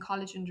utilizing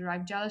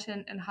collagen-derived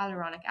gelatin and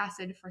hyaluronic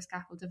acid for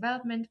scaffold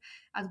development,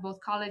 as both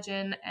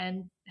collagen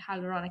and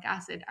hyaluronic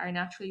acid are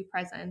naturally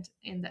present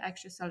in the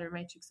extracellular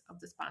matrix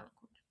of the spinal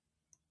cord.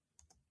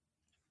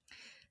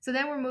 So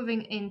then we're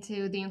moving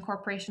into the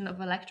incorporation of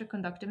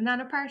electroconductive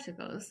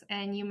nanoparticles.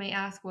 And you may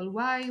ask, well,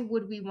 why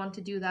would we want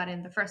to do that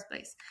in the first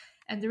place?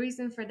 And the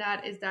reason for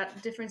that is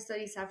that different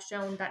studies have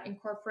shown that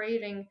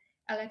incorporating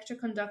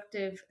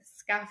electroconductive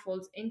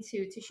scaffolds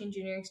into tissue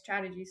engineering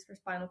strategies for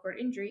spinal cord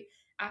injury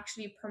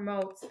actually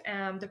promotes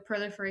the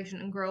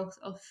proliferation and growth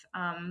of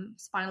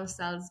spinal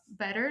cells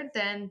better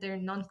than their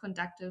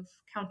non-conductive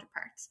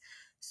counterparts.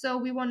 So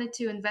we wanted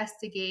to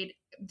investigate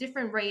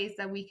different ways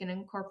that we can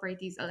incorporate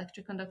these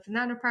electroconductive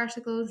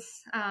nanoparticles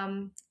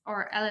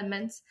or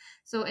elements.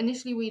 So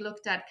initially we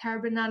looked at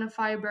carbon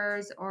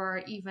nanofibers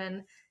or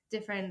even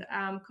different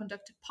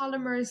conductive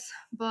polymers,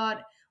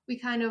 but we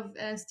kind of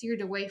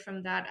steered away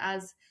from that,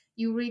 as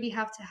you really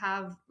have to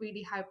have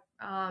really high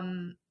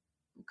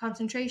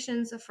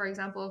concentrations of, for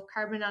example, of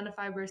carbon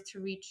nanofibers to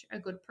reach a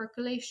good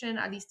percolation,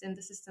 at least in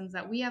the systems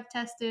that we have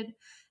tested.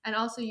 And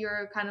also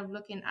you're kind of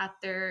looking at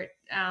their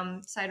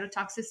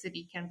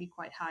cytotoxicity can be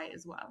quite high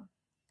as well.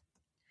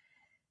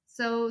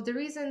 So the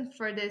reason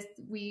for this,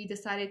 we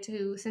decided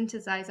to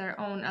synthesize our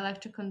own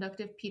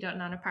electroconductive p-dot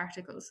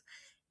nanoparticles.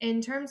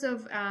 In terms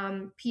of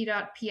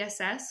p-dot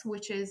PSS,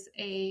 which is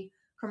a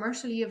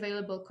commercially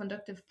available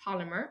conductive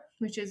polymer,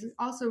 which is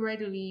also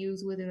readily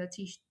used within the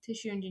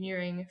tissue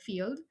engineering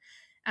field.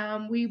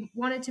 We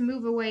wanted to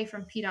move away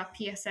from p-dot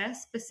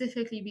PSS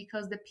specifically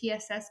because the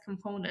PSS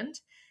component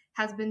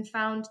has been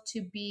found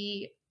to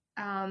be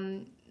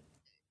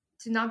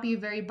to not be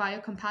very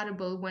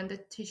biocompatible when the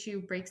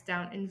tissue breaks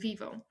down in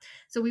vivo.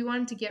 So we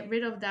wanted to get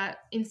rid of that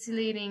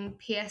insulating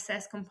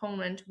PSS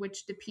component,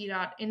 which the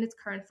p-dot in its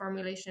current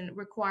formulation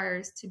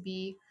requires to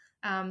be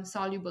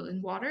soluble in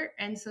water.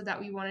 And so that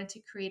we wanted to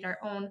create our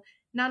own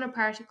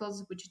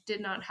nanoparticles, which did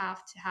not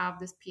have to have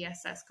this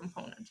PSS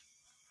component.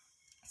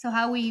 So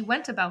how we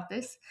went about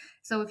this,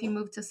 so if you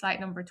move to slide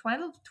number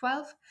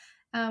 12,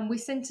 we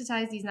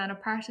synthesize these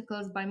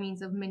nanoparticles by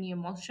means of mini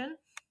emulsion.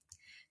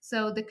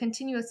 So the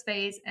continuous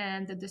phase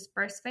and the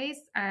dispersed phase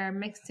are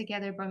mixed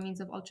together by means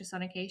of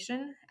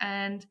ultrasonication,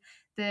 and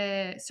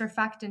the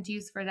surfactant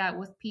used for that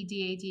was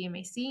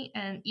PDA-DMAC,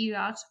 and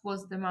EDOT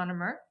was the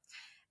monomer.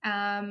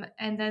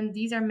 And then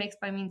these are mixed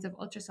by means of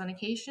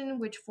ultrasonication,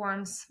 which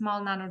forms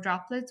small nano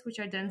droplets, which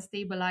are then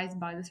stabilized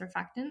by the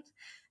surfactant.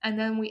 And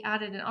then we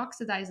added an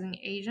oxidizing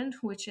agent,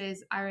 which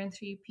is iron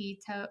 3P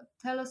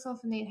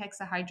telosulfonate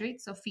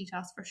hexahydrate, so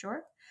FETOS for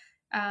short,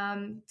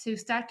 to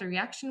start the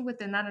reaction, with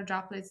the nano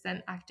droplets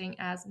then acting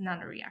as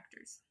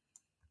nanoreactors.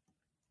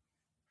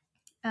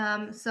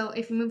 So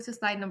if you move to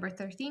slide number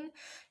 13,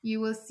 you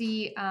will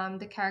see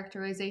the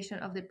characterization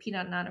of the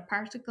p-dot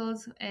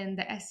nanoparticles. In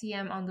the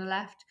SEM on the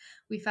left,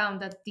 we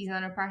found that these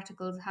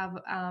nanoparticles have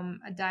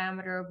a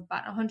diameter of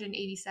about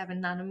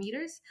 187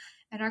 nanometers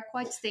and are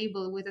quite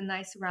stable with a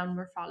nice round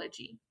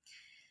morphology.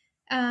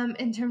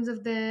 In terms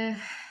of the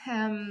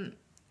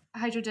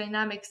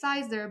hydrodynamic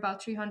size, they're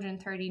about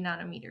 330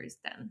 nanometers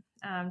then,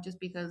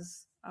 just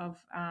because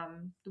of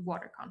the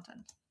water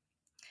content.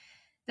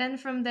 Then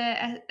from the,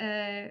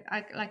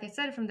 like I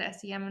said, from the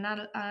SEM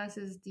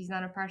analysis, these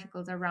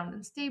nanoparticles are round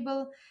and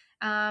stable.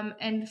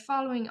 And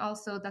following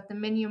also that the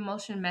mini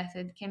emulsion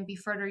method can be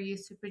further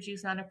used to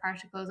produce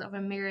nanoparticles of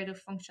a myriad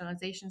of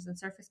functionalizations in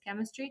surface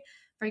chemistry.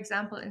 For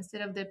example,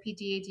 instead of the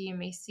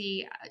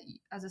PDA-DMAC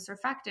as a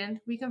surfactant,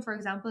 we can, for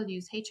example,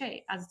 use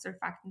HA as a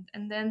surfactant.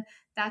 And then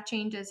that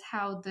changes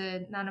how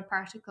the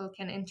nanoparticle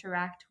can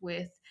interact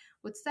with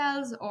with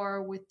cells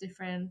or with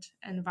different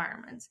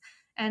environments.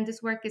 And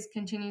this work is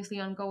continuously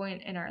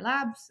ongoing in our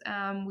labs,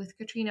 with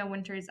Katrina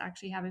Winters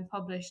actually having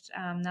published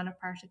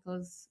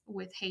nanoparticles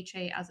with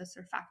HA as a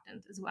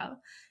surfactant as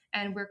well.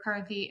 And we're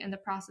currently in the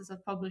process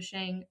of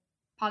publishing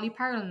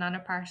polyparallel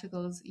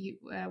nanoparticles,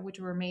 which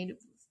were made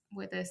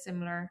with a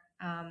similar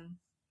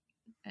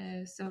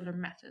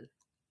method.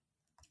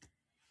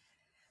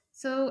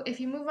 So if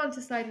you move on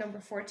to slide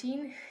number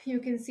 14, you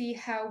can see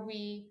how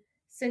we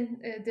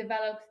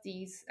developed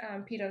these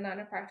pedo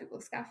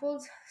nanoparticle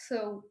scaffolds.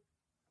 So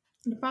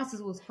the process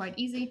was quite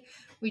easy.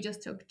 We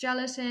just took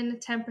gelatin,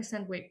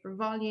 10% weight per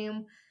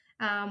volume.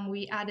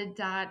 We added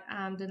that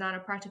the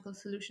nanoparticle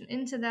solution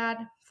into that,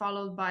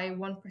 followed by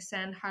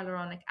 1%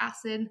 hyaluronic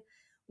acid.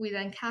 We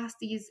then cast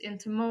these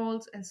into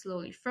molds and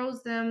slowly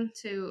froze them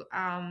to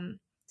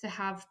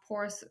have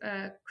pores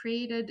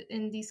created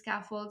in these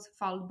scaffolds,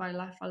 followed by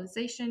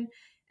lyophilization.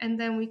 And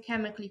then we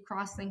chemically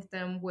cross-linked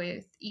them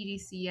with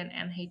EDC and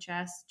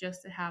NHS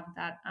just to have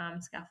that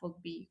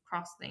scaffold be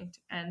cross-linked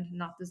and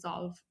not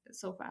dissolve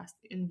so fast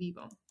in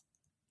vivo.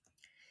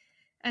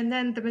 And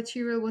then the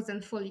material was then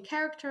fully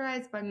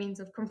characterized by means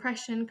of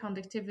compression,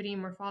 conductivity,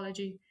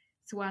 morphology,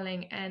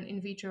 swelling, and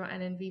in vitro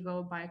and in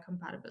vivo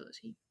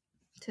biocompatibility,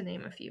 to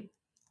name a few.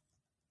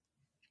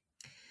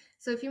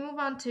 So if you move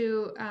on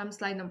to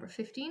slide number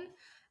 15,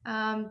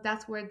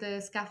 that's where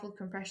the scaffold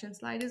compression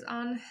slide is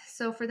on.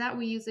 So for that,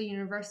 we use a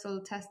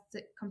universal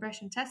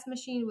compression test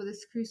machine with a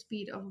screw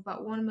speed of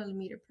about 1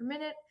 millimeter per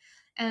minute.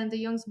 And the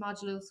Young's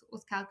modulus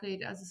was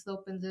calculated as a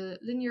slope in the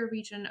linear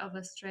region of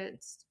a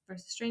stress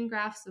versus strain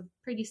graph, so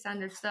pretty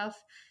standard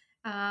stuff.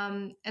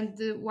 And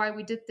why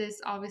we did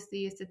this,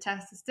 obviously, is to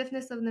test the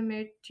stiffness of the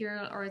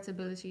material or its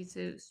ability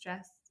to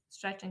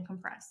stretch and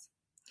compress.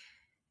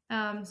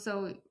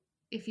 So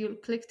if you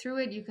click through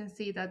it, you can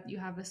see that you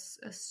have a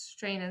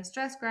strain and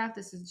stress graph.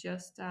 This is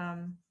just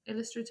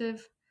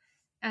illustrative.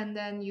 And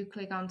then you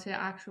click onto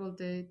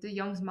the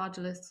Young's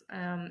modulus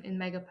in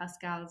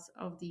megapascals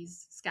of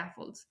these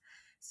scaffolds.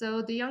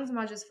 So the Young's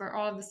modulus for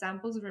all of the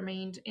samples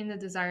remained in the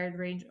desired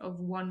range of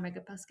 1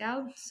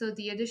 megapascal. So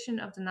the addition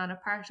of the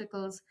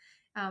nanoparticles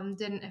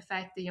didn't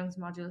affect the Young's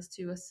modulus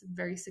to a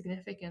very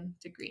significant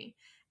degree.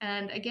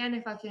 And again,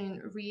 if I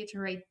can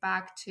reiterate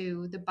back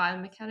to the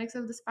biomechanics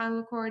of the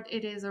spinal cord,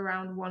 it is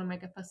around 1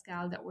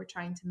 megapascal that we're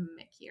trying to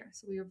mimic here.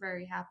 So we were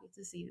very happy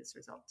to see this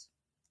result.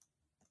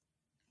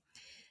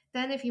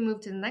 Then if you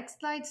move to the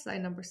next slide,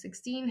 slide number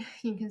 16,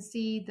 you can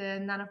see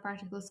the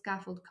nanoparticle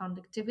scaffold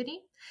conductivity.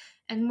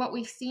 And what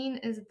we've seen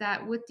is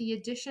that with the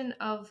addition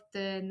of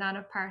the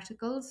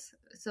nanoparticles,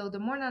 so the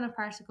more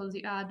nanoparticles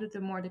you add, the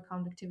more the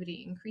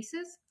conductivity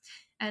increases.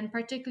 And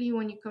particularly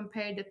when you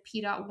compare the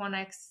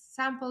P.1x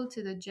sample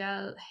to the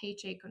gel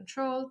HA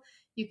control,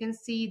 you can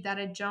see that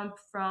a jump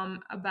from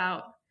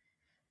about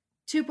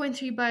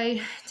 2.3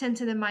 by 10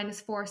 to the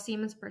minus 4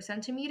 Siemens per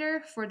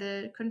centimeter for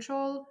the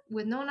control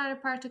with no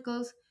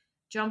nanoparticles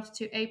jumped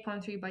to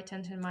 8.3 by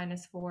 10 to the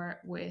minus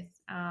 4 with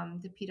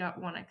the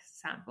P.1x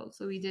sample.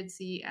 So we did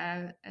see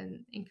an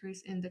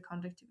increase in the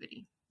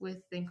conductivity with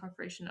the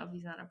incorporation of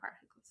these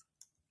nanoparticles.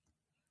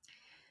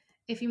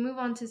 If you move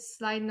on to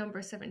slide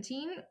number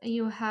 17,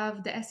 you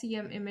have the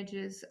SEM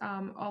images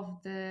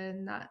of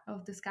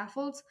the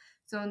scaffolds.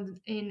 So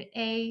in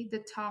A,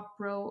 the top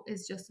row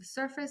is just the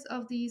surface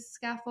of these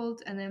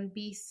scaffolds, and then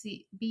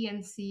B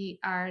and C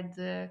are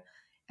the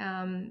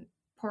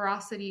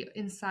porosity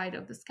inside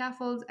of the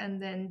scaffold,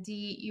 and then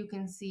D, you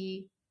can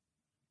see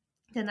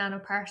the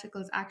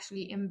nanoparticles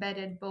actually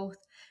embedded both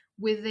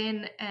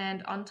within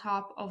and on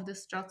top of the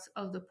struts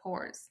of the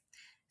pores.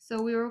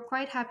 So we were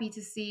quite happy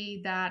to see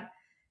that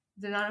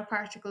the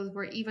nanoparticles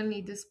were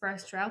evenly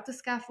dispersed throughout the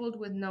scaffold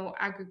with no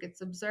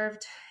aggregates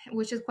observed,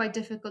 which is quite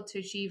difficult to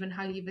achieve in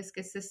highly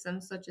viscous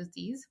systems such as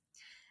these.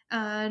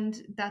 And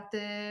that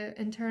the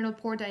internal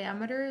pore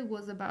diameter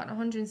was about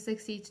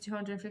 160 to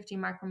 250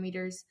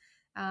 micrometers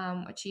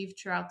achieved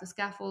throughout the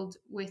scaffold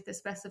with the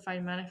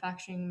specified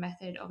manufacturing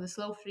method of the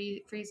slow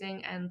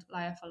freezing and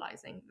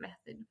lyophilizing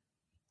method.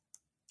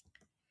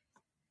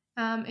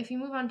 If you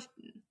move on to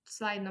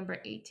slide number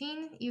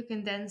 18, you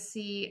can then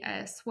see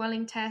a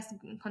swelling test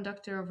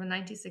conducted over a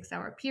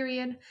 96-hour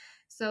period.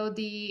 So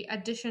the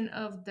addition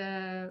of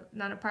the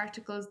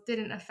nanoparticles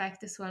didn't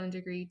affect the swelling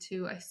degree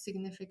to a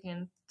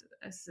significant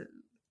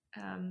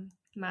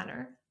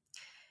manner.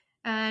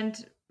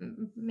 And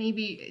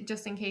maybe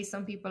just in case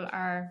some people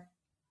are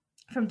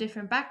from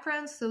different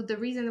backgrounds. So the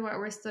reason why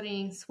we're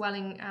studying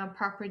swelling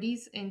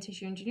properties in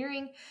tissue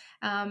engineering,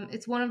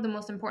 it's one of the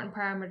most important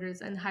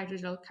parameters in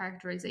hydrogel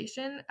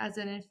characterization, as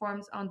it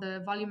informs on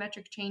the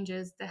volumetric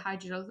changes the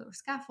hydrogel or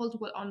scaffold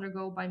will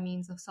undergo by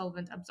means of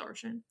solvent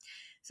absorption.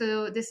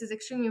 So this is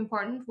extremely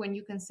important when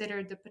you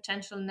consider the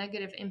potential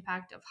negative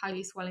impact of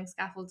highly swelling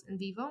scaffolds in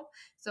vivo.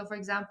 So for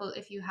example,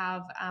 if you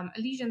have a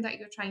lesion that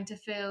you're trying to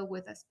fill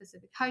with a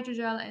specific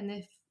hydrogel, and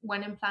if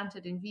when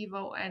implanted in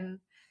vivo and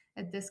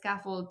the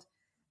scaffold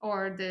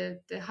or the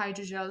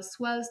hydrogel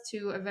swells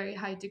to a very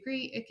high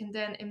degree, it can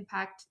then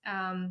impact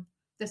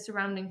the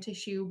surrounding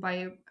tissue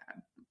by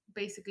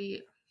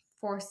basically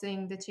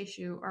forcing the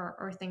tissue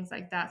or things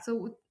like that.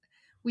 So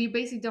we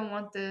basically don't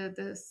want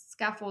the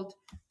scaffold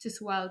to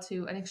swell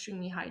to an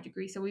extremely high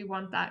degree. So we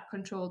want that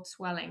controlled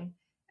swelling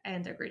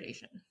and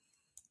degradation.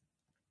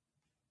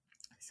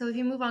 So if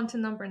you move on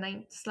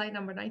to slide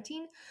number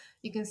 19,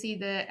 you can see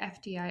the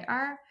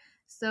FTIR.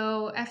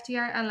 So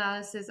FTIR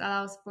analysis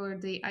allows for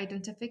the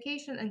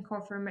identification and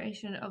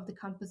confirmation of the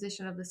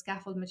composition of the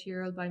scaffold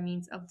material by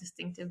means of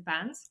distinctive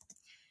bands.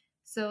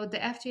 So the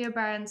FTIR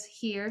bands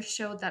here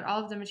show that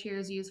all of the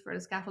materials used for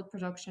the scaffold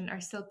production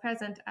are still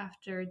present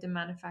after the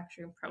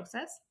manufacturing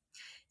process.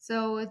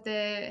 So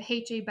the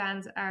HA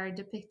bands are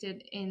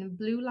depicted in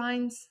blue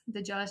lines,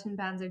 the gelatin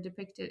bands are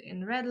depicted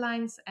in red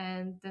lines,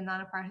 and the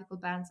nanoparticle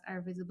bands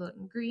are visible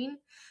in green.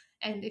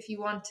 And if you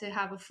want to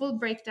have a full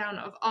breakdown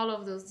of all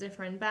of those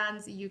different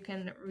bands, you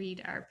can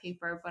read our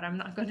paper, but I'm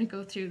not going to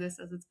go through this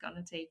as it's going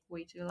to take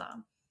way too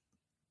long.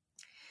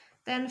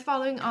 Then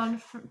following on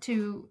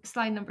to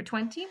slide number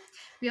 20,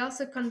 we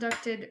also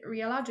conducted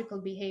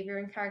rheological behavior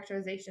and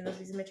characterization of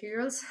these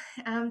materials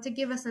to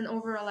give us an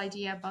overall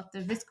idea about the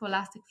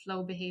viscoelastic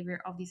flow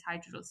behavior of these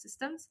hydrogel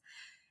systems.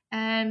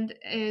 And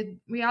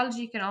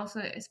rheology can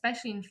also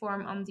especially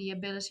inform on the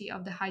ability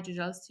of the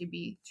hydrogels to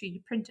be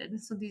 3D printed.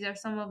 So these are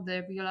some of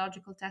the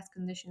rheological test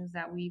conditions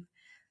that we've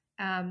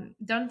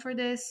done for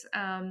this.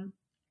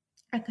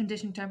 A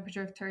condition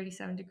temperature of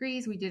 37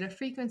 degrees. We did a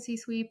frequency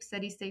sweep,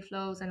 steady state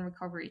flows, and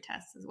recovery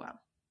tests as well.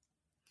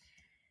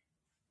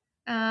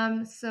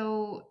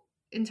 So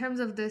in terms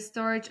of the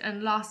storage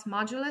and loss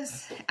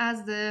modulus,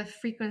 as the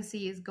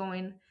frequency is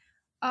going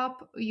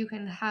up, you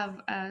can have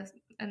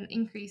an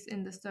increase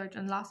in the storage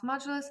and loss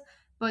modulus,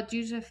 but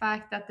due to the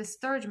fact that the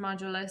storage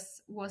modulus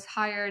was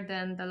higher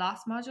than the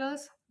loss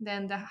modulus,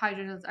 then the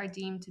hydrogels are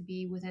deemed to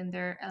be within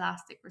their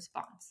elastic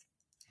response.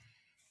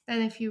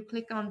 Then if you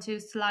click onto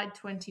slide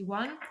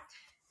 21,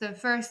 the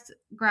first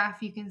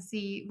graph you can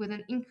see with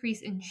an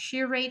increase in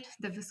shear rate,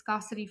 the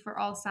viscosity for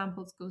all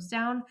samples goes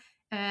down.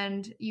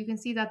 And you can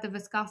see that the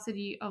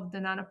viscosity of the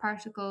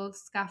nanoparticle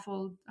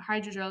scaffold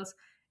hydrogels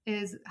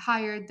is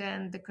higher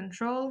than the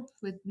control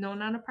with no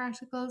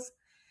nanoparticles.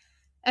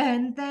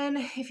 And then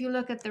if you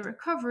look at the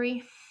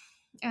recovery,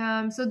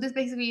 so this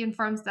basically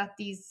informs that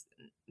these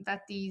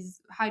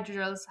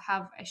hydrogels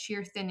have a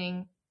shear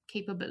thinning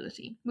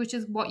capability, which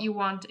is what you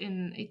want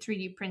in a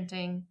 3D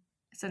printing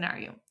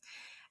scenario.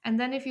 And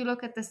then if you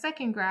look at the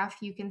second graph,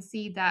 you can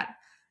see that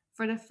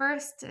for the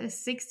first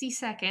 60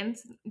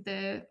 seconds,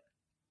 the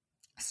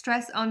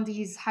stress on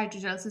these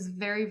hydrogels is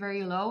very,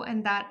 very low,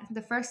 and that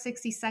the first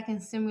 60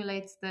 seconds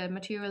simulates the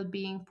material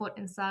being put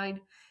inside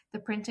the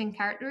printing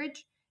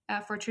cartridge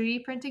for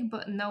 3D printing,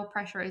 but no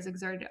pressure is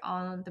exerted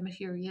on the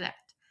material yet.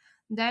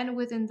 Then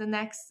within the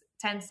next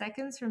 10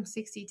 seconds, from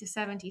 60 to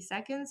 70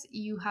 seconds,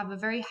 you have a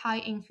very high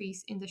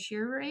increase in the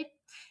shear rate,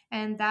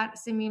 and that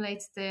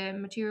simulates the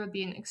material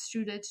being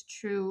extruded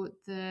through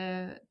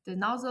the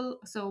nozzle,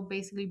 so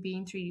basically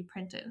being 3D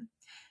printed.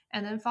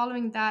 And then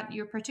following that,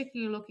 you're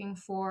particularly looking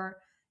for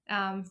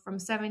from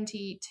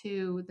 70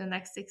 to the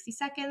next 60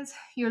 seconds,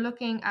 you're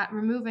looking at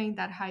removing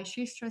that high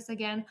shear stress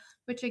again,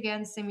 which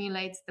again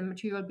simulates the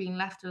material being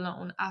left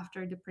alone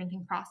after the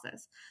printing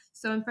process.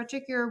 So in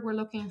particular, we're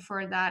looking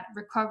for that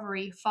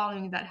recovery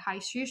following that high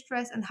shear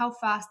stress and how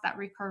fast that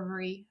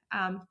recovery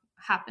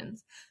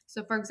happens.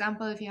 So for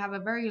example, if you have a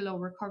very low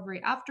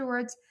recovery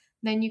afterwards,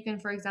 then you can,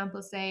 for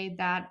example, say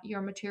that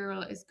your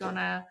material is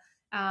gonna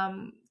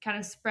kind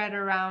of spread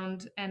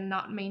around and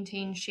not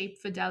maintain shape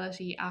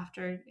fidelity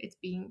after it's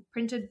being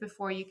printed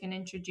before you can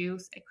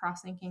introduce a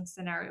cross-linking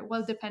scenario,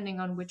 well, depending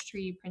on which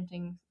 3D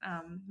printing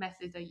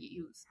method that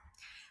you use.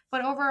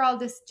 But overall,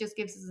 this just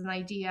gives us an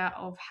idea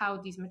of how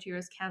these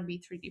materials can be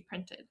 3D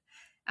printed.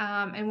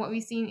 And what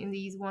we've seen in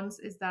these ones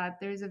is that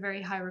there's a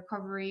very high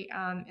recovery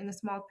in a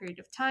small period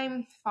of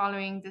time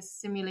following this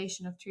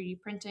simulation of 3D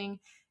printing,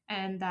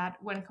 and that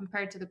when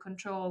compared to the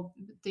control,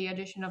 the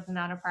addition of the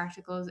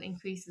nanoparticles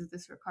increases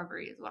this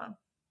recovery as well.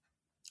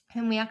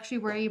 And we actually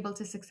were able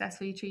to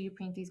successfully 3D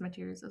print these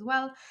materials as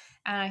well.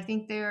 And I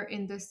think they're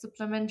in the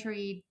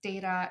supplementary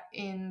data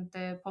in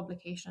the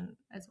publication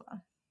as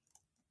well.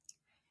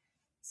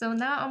 So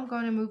now I'm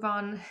going to move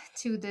on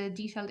to the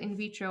detailed in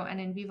vitro and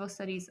in vivo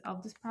studies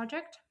of this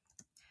project.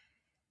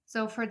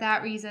 So for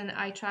that reason,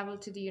 I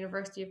traveled to the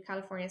University of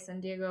California,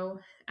 San Diego,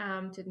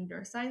 to the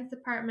neuroscience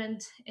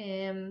department.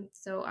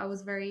 So I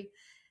was very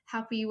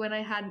happy when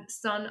I had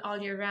sun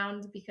all year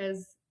round,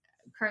 because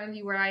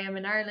currently where I am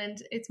in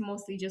Ireland, it's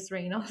mostly just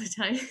rain all the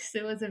time. So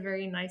it was a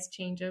very nice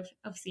change of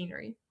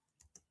scenery.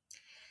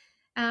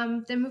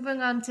 Then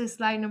moving on to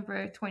slide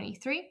number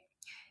 23.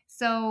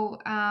 So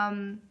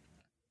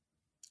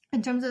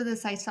in terms of the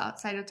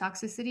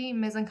cytotoxicity,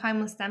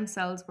 mesenchymal stem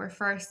cells were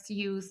first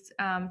used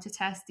to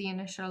test the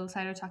initial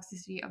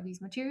cytotoxicity of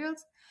these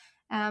materials.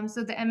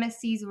 So the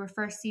MSCs were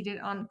first seeded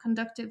on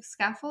conductive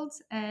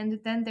scaffolds, and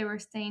then they were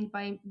stained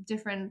by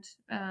different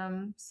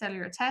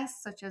cellular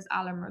tests, such as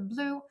Alamer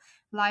blue,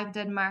 live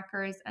dead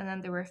markers, and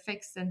then they were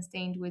fixed and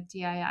stained with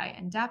DII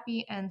and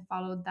DAPI, and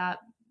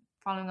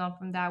following on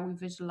from that, we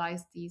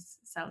visualized these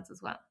cells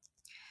as well.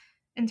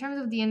 In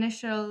terms of the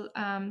initial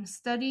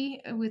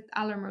study with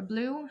Alamer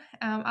Blue,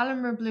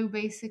 Alamer Blue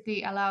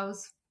basically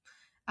allows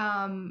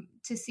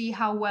to see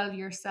how well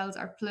your cells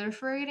are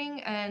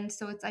proliferating. And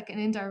so it's like an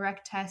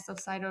indirect test of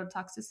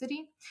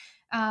cytotoxicity.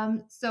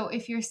 So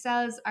if your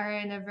cells are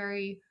in a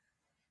very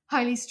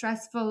highly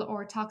stressful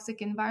or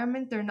toxic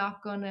environment, they're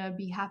not going to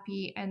be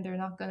happy and they're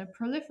not going to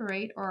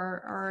proliferate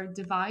or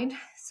divide.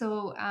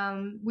 So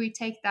we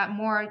take that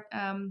more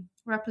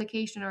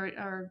replication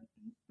or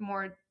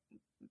more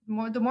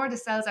the more the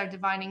cells are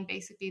dividing,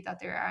 basically, that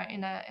they are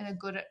in a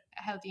good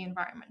healthy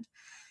environment.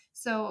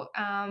 So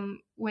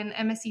when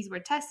MSCs were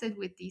tested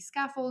with these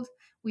scaffolds,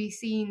 we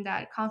seen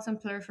that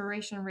constant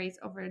proliferation rates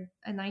over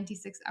a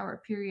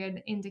 96-hour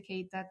period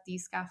indicate that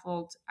these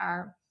scaffolds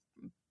are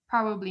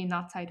probably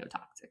not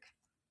cytotoxic.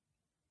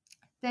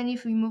 Then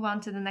if we move on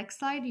to the next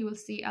slide, you will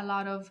see a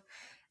lot of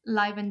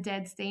live and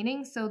dead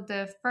staining. So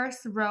the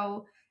first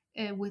row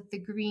with the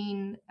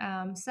green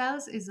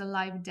cells is a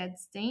live dead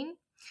stain.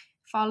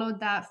 Followed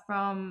that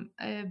from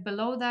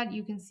below that,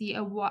 you can see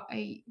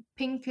a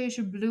pinkish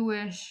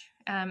bluish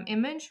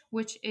image,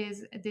 which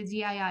is the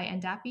DII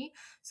and DAPI.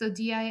 So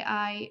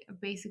DII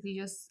basically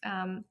just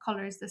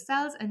colors the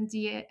cells, and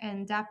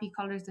DAPI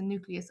colors the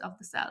nucleus of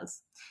the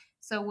cells.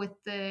 So with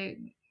the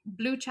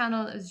blue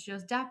channel is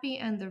just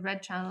DAPI, and the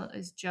red channel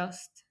is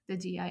just the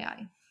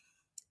DII.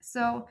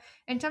 So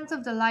in terms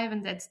of the live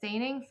and dead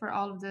staining for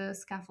all of the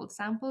scaffold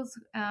samples,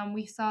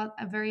 we saw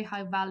a very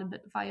high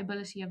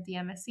viability of the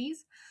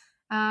MSCs.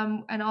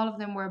 And all of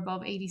them were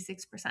above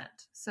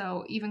 86%.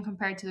 So even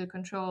compared to the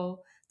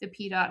control, the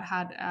PDOT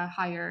had a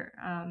higher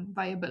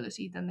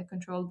viability than the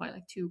control by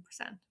like 2%.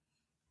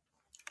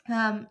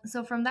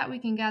 So from that, we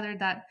can gather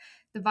that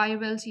the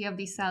viability of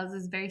these cells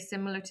is very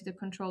similar to the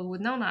control with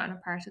no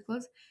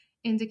nanoparticles,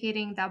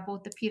 indicating that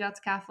both the PDOT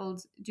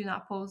scaffolds do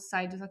not pose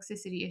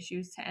cytotoxicity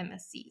issues to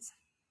MSCs.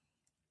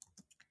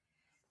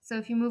 So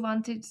if you move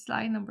on to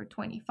slide number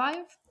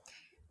 25,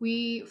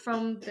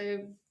 from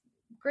the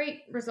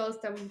great results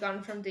that we've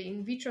gotten from the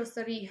in vitro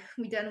study,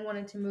 we then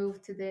wanted to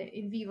move to the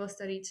in vivo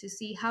study to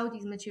see how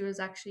these materials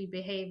actually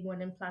behave when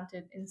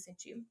implanted in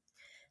situ.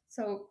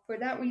 So for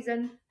that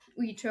reason,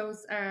 we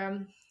chose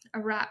a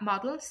rat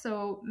model.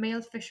 So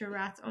male Fisher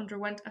rats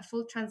underwent a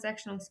full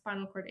transectional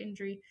spinal cord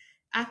injury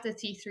at the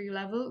T3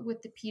 level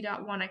with the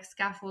P.1x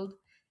scaffold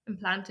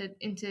implanted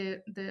into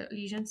the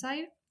lesion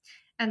site.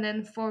 And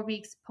then 4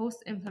 weeks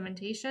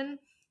post-implementation,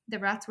 the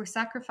rats were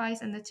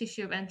sacrificed and the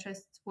tissue of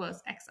interest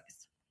was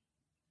excised.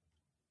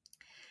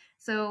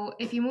 So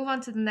if you move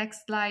on to the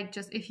next slide,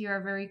 just if you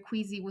are very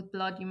queasy with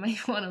blood, you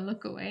might want to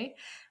look away.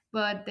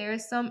 But there are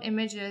some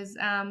images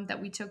that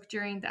we took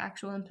during the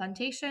actual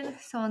implantation.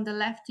 So on the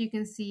left, you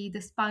can see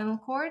the spinal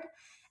cord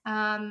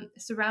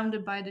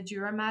surrounded by the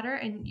dura mater,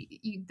 and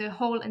the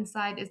hole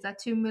inside is that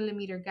 2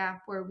 millimeter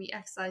gap where we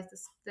excise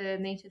the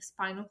native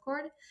spinal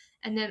cord.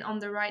 And then on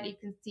the right, you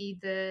can see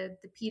the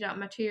PDOT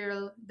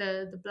material,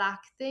 the black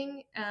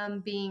thing,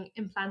 being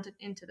implanted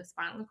into the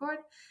spinal cord.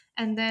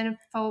 And then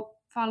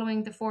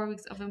following the 4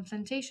 weeks of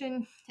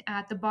implantation,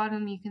 at the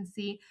bottom you can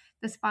see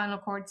the spinal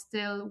cord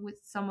still with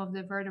some of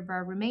the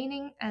vertebra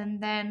remaining,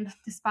 and then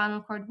the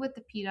spinal cord with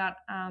the PDOT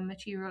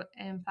material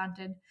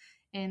implanted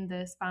in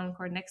the spinal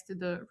cord next to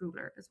the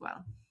ruler as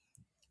well.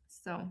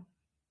 So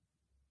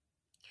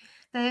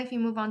then if you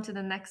move on to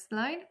the next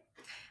slide,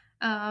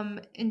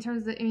 in terms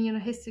of the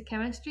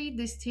immunohistochemistry,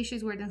 these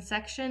tissues were then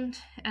sectioned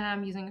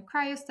using a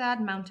cryostat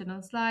mounted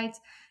on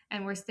slides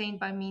and were stained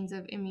by means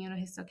of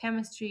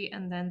immunohistochemistry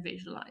and then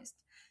visualized.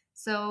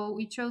 So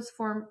we chose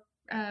 4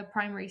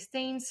 primary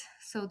stains.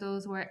 So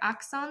those were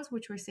axons,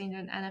 which were stained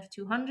in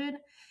NF200.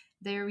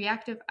 The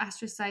reactive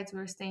astrocytes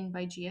were stained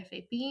by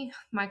GFAP.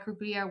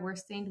 Microglia were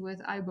stained with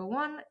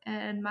IBO1,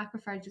 and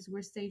macrophages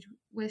were stained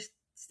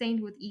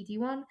with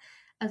ED1,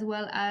 as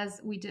well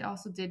as we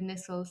also did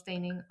Nissl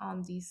staining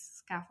on these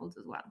scaffolds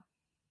as well.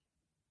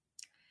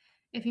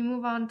 If you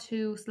move on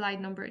to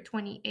slide number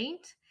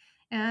 28,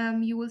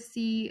 you will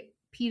see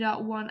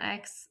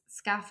P.1x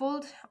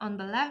scaffold on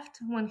the left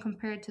when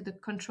compared to the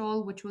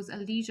control, which was a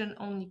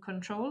lesion-only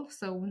control,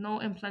 so no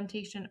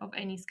implantation of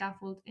any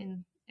scaffold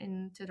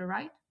to the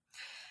right.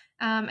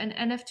 And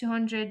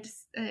NF200,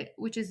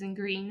 which is in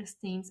green,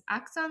 stains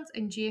axons,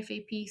 and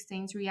GFAP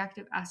stains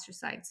reactive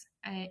astrocytes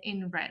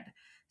in red.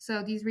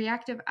 So these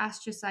reactive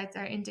astrocytes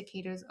are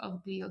indicators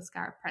of glial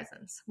scar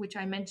presence, which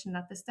I mentioned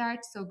at the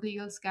start. So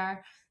glial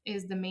scar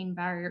is the main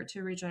barrier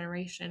to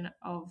regeneration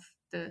of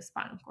the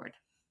spinal cord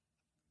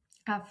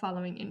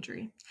following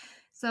injury.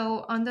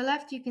 So on the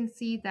left, you can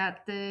see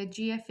that the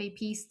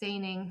GFAP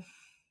staining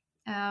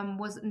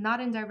was not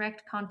in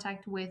direct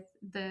contact with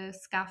the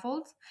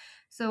scaffold.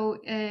 So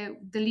the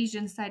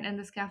lesion site and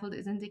the scaffold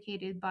is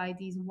indicated by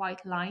these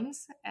white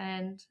lines,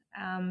 and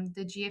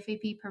the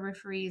GFAP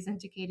periphery is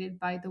indicated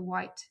by the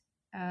white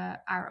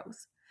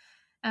arrows.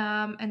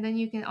 And then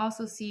you can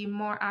also see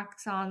more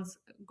axons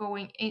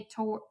going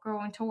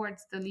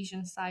towards the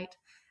lesion site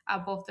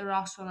at both the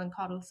rostral and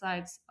caudal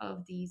sides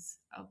of these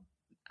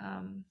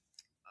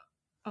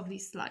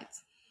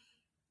slides.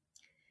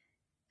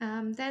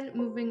 Then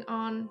moving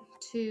on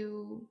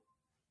to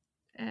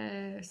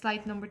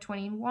slide number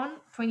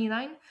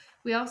 29,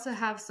 we also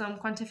have some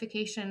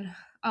quantification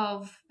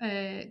of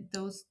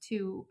those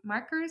two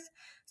markers.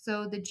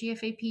 So the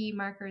GFAP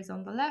marker is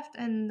on the left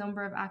and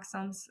number of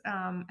axons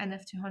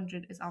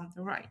NF200 is on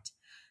the right.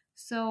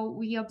 So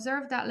we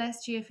observed that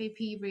less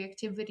GFAP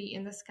reactivity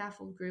in the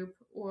scaffold group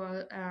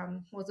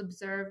was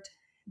observed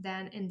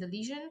than in the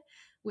lesion,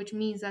 which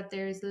means that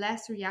there is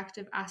less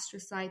reactive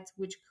astrocytes,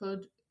 which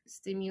could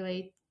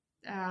stimulate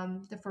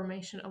the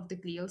formation of the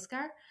glial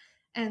scar.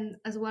 And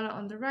as well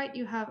on the right,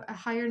 you have a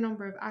higher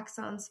number of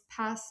axons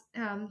pass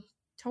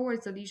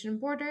towards the lesion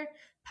border,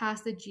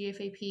 past the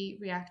GFAP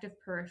reactive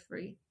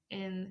periphery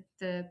in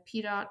the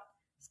PDOT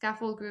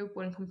scaffold group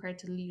when compared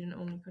to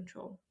lesion-only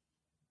control.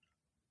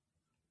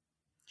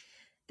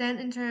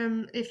 Then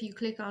if you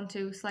click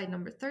onto slide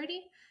number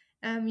 30,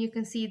 you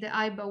can see the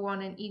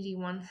IBA1 and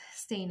ED1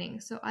 staining.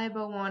 So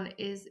IBA1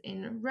 is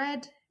in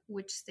red,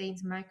 which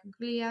stains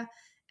microglia,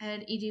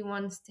 and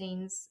ED1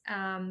 stains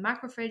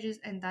macrophages,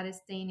 and that is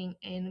staining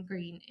in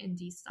green in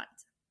these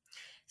slides.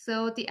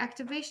 So the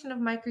activation of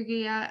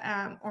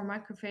microglia or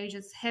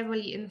macrophages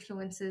heavily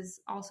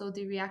influences also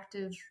the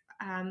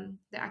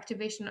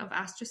activation of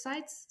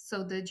astrocytes,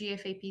 so the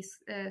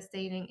GFAP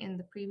staining in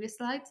the previous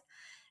slides.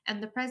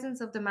 And the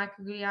presence of the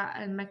microglia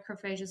and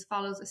macrophages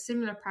follows a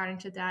similar pattern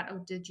to that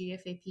of the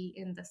GFAP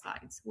in the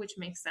slides, which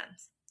makes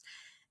sense.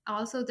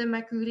 Also, the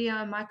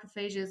microglia and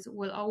macrophages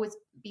will always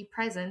be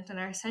present and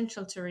are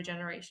essential to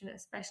regeneration,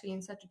 especially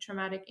in such a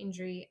traumatic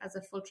injury as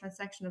a full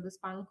transection of the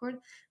spinal cord.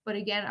 But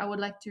again, I would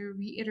like to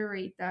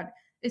reiterate that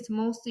it's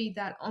mostly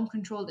that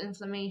uncontrolled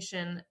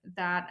inflammation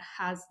that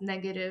has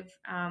negative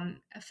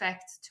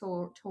effects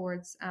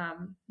towards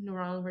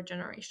neuronal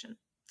regeneration.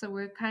 So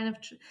we're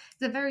it's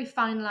a very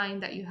fine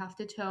line that you have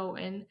to toe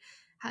in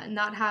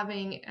not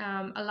having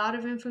a lot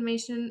of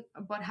inflammation,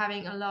 but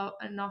having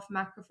enough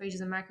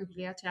macrophages and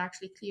microglia to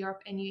actually clear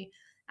up any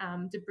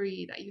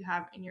debris that you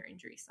have in your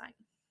injury site.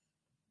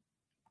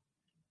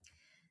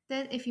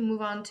 Then if you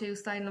move on to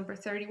slide number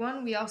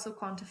 31, we also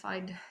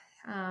quantified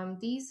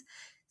these.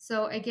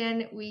 So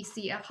again, we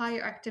see a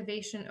higher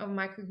activation of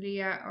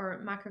microglia or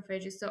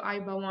macrophages. So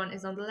IBA1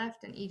 is on the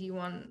left and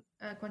ED1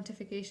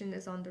 quantification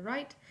is on the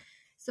right.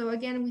 So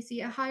again, we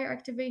see a higher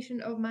activation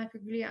of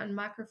microglia and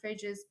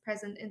macrophages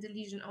present in the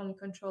lesion-only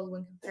control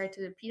when compared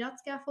to the PDOT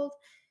scaffold.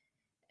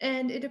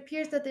 And it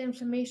appears that the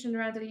inflammation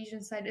around the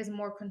lesion site is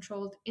more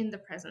controlled in the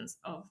presence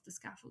of the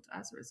scaffold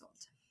as a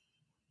result.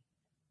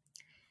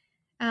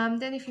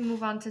 Then if you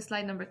move on to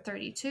slide number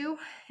 32,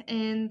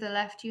 in the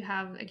left you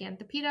have, again,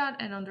 the PDOT,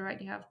 and on the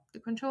right you have the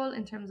control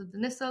in terms of the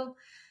Nissl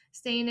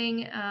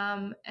staining.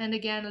 And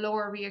again,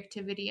 lower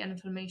reactivity and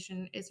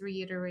inflammation is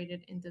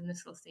reiterated in the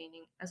Nissl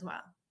staining as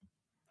well.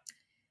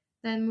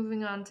 Then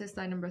moving on to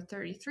slide number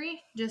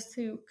 33, just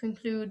to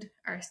conclude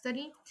our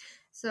study.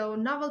 So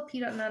novel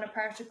PDOT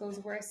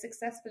nanoparticles were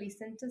successfully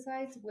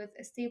synthesized with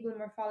a stable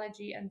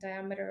morphology and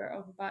diameter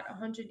of about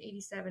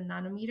 187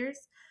 nanometers.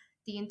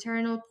 The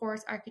internal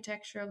porous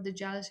architecture of the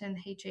gelatin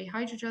HA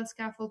hydrogel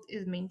scaffold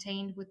is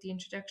maintained with the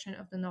introduction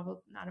of the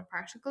novel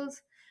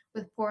nanoparticles,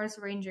 with pores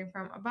ranging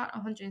from about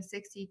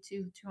 160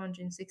 to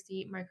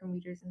 260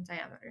 micrometers in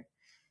diameter.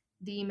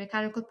 The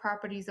mechanical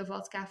properties of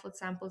all scaffold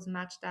samples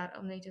match that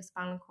of native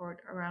spinal cord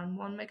around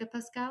 1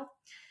 megapascal.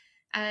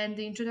 And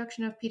the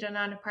introduction of PDOT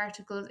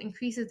nanoparticles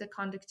increases the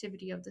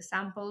conductivity of the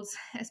samples,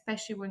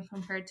 especially when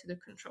compared to the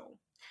control.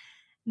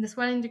 And the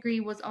swelling degree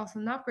was also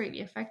not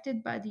greatly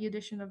affected by the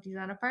addition of these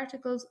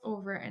nanoparticles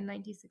over a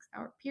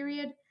 96-hour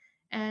period.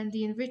 And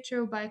the in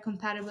vitro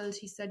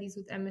biocompatibility studies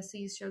with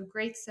MSCs showed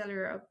great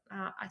cellular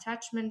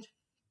attachment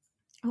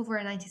over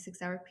a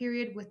 96-hour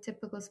period with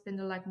typical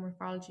spindle-like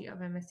morphology of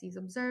MSCs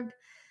observed.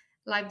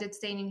 Live dead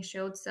staining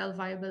showed cell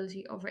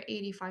viability over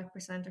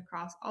 85%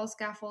 across all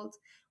scaffolds,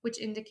 which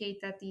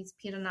indicate that these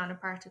PDOT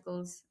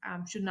nanoparticles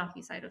should not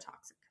be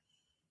cytotoxic.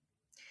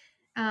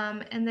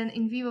 And then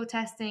in vivo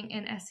testing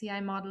in SCI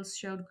models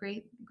showed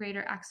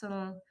greater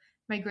axonal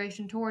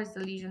migration towards the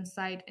lesion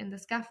site in the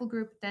scaffold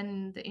group than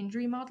in the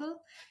injury model.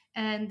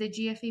 And the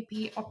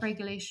GFAP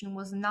upregulation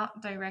was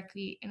not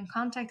directly in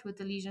contact with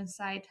the lesion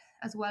site,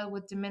 as well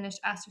with diminished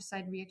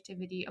astrocyte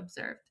reactivity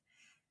observed.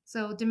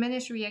 So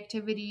diminished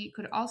reactivity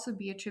could also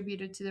be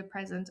attributed to the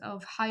presence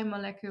of high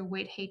molecular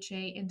weight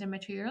HA in the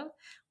material,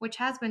 which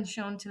has been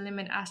shown to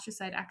limit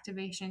astrocyte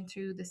activation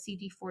through the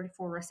CD44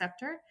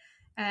 receptor,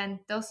 and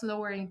thus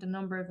lowering the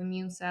number of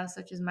immune cells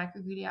such as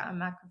microglia and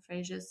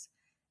macrophages,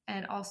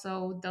 and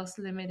also thus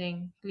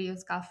limiting glial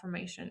scalp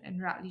formation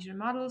in rat lesion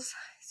models.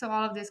 So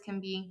all of this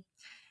can be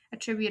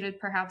attributed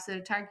perhaps to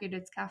the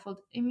targeted scaffold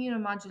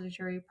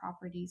immunomodulatory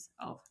properties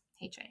of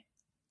HA.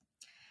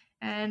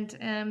 And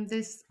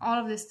all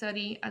of this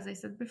study, as I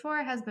said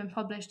before, has been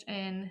published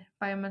in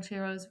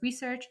Biomaterials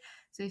Research.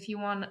 So if you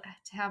want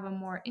to have a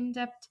more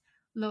in-depth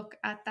look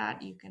at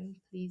that, you can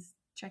please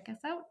check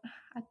us out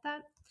at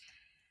that.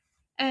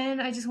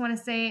 And I just want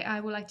to say I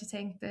would like to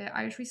thank the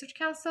Irish Research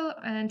Council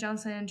and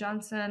Johnson and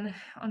Johnson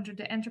under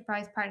the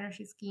Enterprise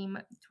Partnership Scheme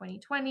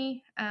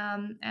 2020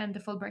 and the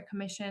Fulbright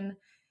Commission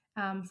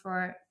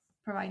for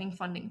providing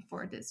funding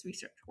for this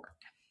research work.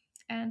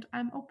 And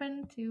I'm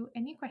open to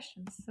any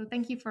questions. So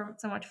thank you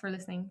so much for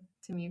listening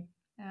to me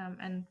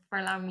and for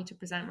allowing me to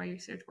present my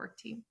research work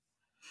to you.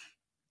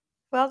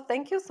 Well,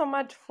 thank you so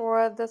much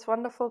for this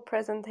wonderful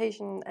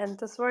presentation. And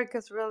this work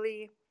is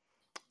really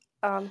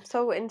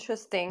so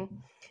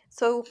interesting.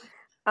 So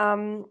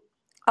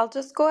I'll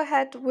just go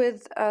ahead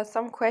with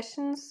some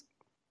questions.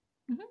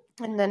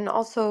 Mm-hmm. And then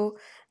also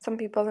some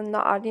people in the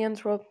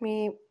audience wrote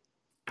me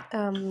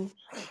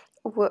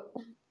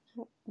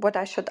what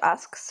I should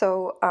ask.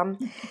 So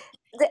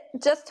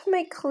just to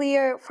make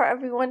clear for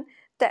everyone,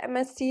 the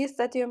MSCs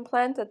that you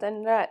implanted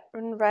in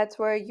rats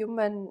were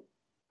human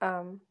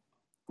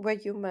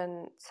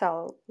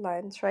cell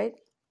lines, right?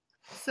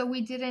 So we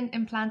didn't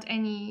implant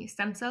any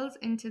stem cells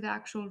into the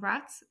actual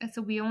rats.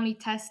 So we only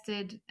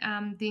tested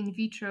the in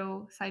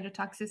vitro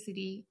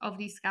cytotoxicity of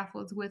these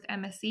scaffolds with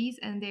MSCs,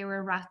 and they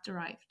were rat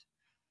derived.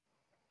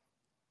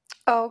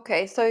 Oh,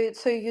 okay, so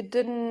you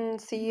didn't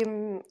see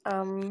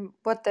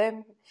what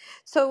them.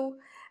 So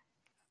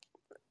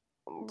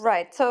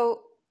right,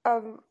 so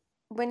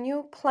when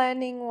you're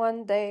planning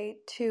one day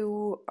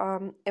to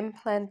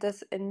implant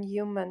this in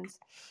humans,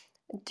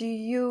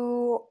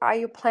 are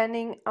you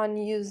planning on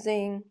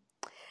using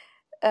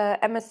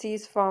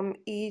MSCs from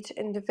each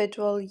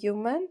individual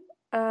human?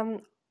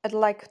 I'd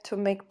like to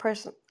make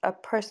a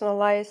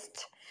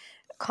personalized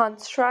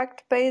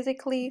construct,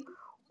 basically,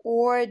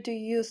 or do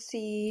you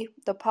see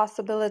the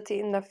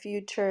possibility in the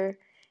future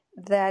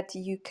that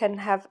you can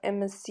have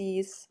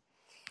MSCs,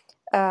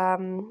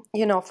 from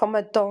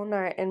a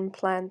donor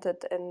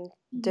implanted in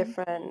Mhm.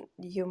 different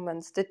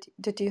humans?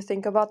 Did you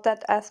think about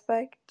that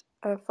aspect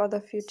for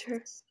the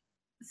future?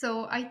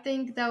 So I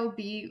think that would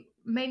be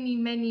many,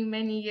 many,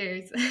 many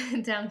years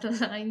down the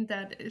line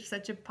that if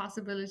such a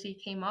possibility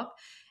came up.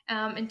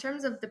 In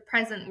terms of the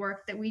present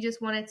work that we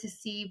just wanted to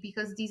see,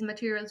 because these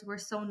materials were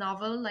so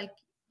novel, like,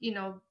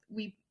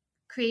 we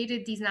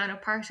created these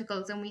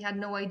nanoparticles and we had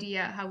no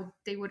idea how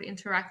they would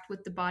interact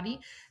with the body.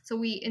 So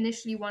we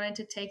initially wanted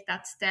to take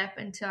that step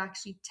and to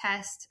actually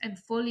test and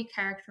fully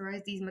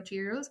characterize these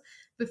materials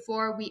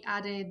before we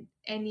added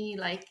any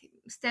like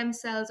stem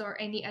cells or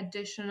any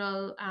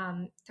additional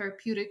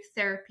therapeutic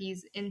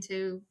therapies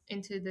into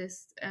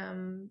this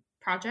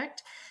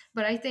project.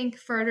 But I think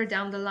further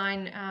down the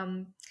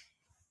line,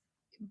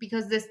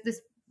 because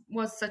this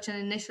was such an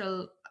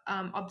initial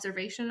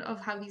observation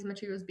of how these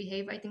materials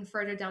behave, I think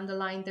further down the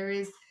line there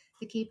is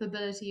the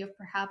capability of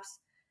perhaps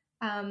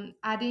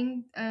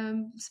adding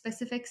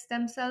specific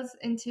stem cells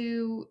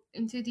into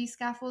these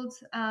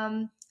scaffolds.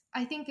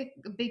 I think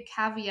a big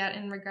caveat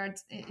in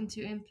regards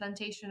into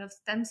implantation of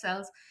stem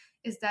cells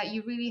is that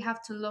you really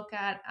have to look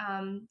at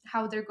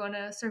how they're going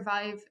to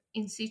survive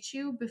in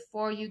situ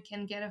before you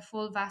can get a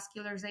full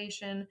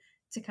vascularization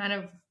to kind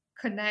of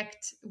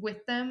connect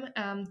with them.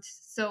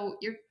 So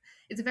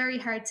it's very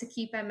hard to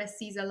keep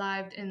MSCs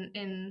alive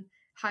in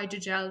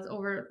hydrogels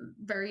over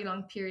very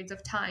long periods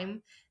of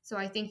time. So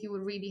I think you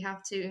would really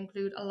have to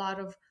include a lot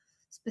of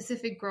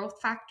specific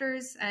growth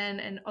factors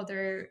and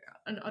other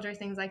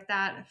things like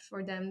that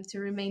for them to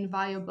remain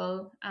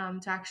viable,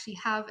 to actually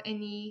have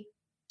any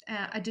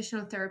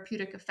additional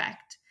therapeutic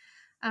effect.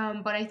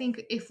 But I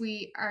think if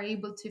we are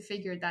able to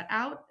figure that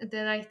out,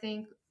 then I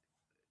think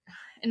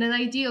in an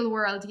ideal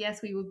world,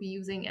 yes, we would be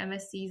using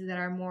MSCs that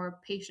are more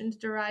patient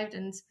derived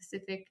and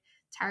specific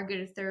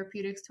targeted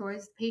therapeutics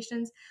towards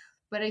patients.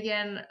 But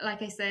again,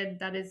 like I said,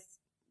 that is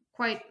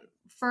quite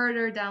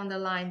further down the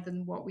line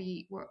than what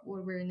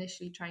we're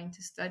initially trying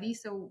to study.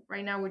 So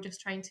right now we're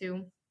just trying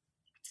to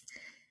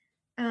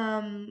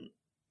um,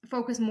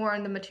 focus more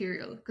on the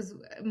material, because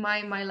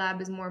my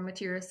lab is more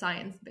material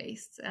science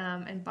based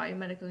and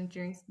biomedical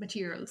engineering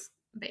materials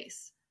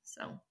based.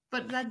 So,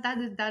 but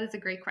that is a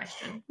great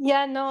question.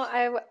 Yeah, no,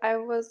 I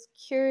was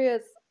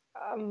curious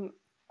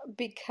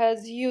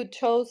because you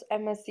chose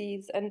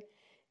MSCs and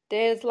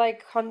there's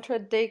like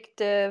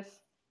contradictive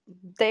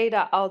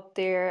data out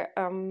there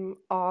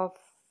of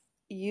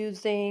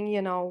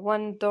using,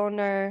 one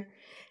donor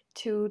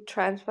to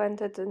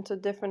transplant it into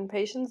different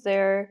patients.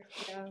 There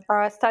Yeah.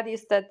 are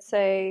studies that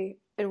say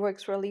it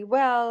works really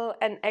well,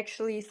 and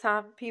actually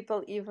some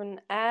people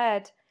even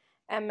add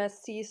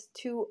MSCs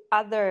to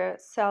other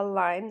cell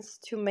lines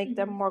to make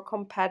them Mhm. more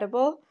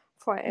compatible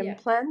for Yeah.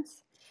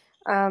 implants.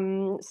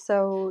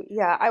 So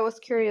yeah, I was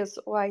curious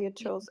why you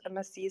chose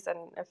MSCs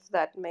and if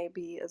that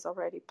maybe is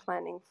already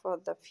planning for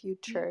the Yeah.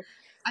 future.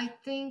 I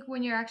think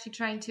when you're actually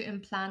trying to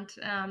implant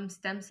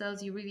stem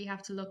cells, you really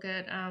have to look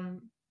at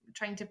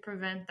trying to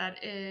prevent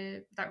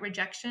that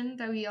rejection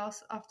that we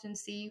also often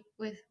see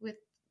with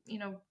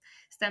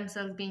stem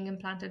cells being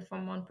implanted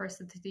from one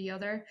person to the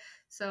other.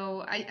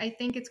 So I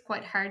think it's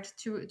quite hard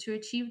to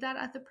achieve that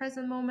at the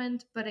present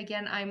moment. But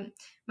again,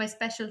 my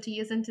specialty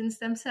isn't in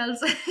stem cells;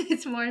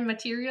 it's more in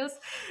materials.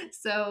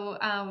 So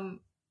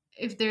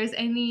if there's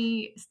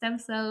any stem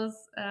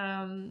cells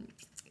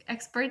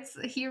experts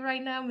here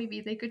right now.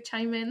 Maybe they could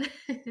chime in.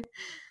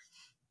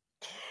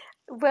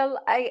 Well,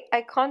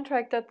 I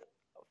contracted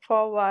for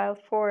a while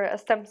for a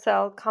stem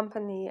cell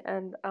company,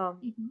 and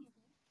Mhm.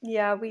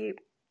 yeah, we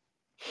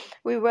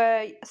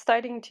were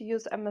starting to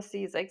use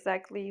MSCs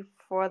exactly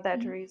for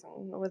that Mhm.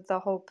 reason, with the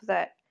hope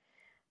that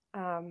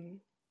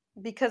um,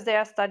 because there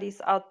are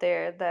studies out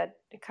there that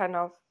kind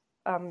of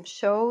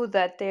show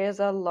that there's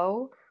a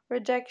low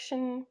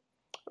rejection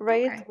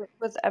rate Okay.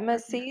 with Perfect.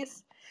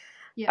 MSCs.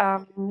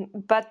 Yeah.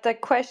 But the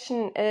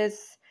question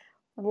is,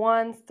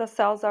 once the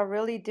cells are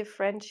really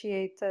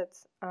differentiated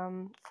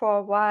for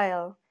a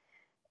while,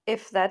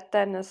 if that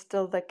then is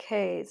still the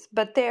case.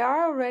 But there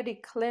are already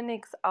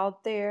clinics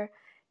out there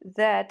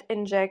that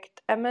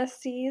inject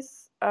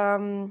MSCs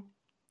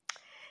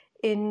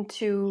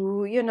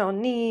into,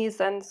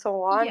 knees and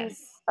so on.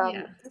 Yes.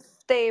 Yeah.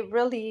 If they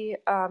really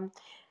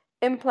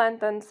implant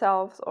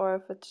themselves, or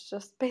if it's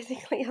just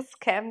basically a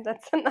scam,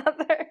 that's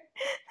another.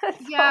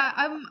 That's all. Yeah,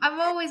 I'm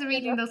always You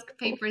reading know. those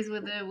papers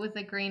with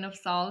a grain of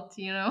salt,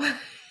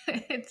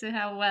 to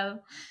how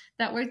well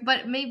that works.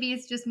 But maybe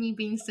it's just me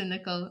being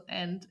cynical,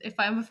 and if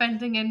I'm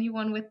offending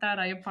anyone with that,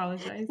 I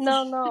apologize.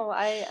 No, no,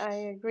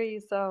 I agree.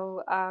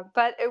 So,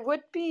 but it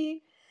would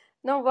be,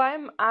 no, why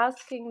I'm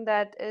asking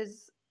that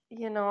is,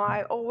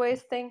 I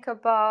always think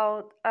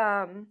about,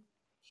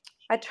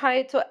 I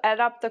try to add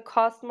up the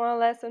cost more or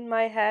less in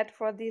my head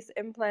for these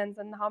implants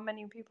and how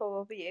many people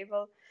will be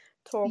able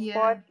to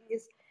afford Yeah,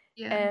 these.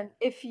 yeah. And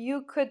if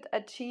you could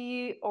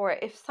achieve, or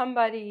if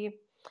somebody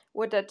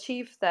would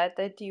achieve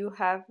that you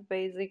have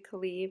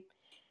basically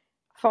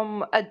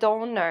from a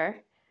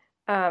donor,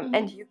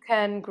 and Hmm. you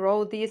can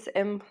grow these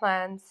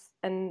implants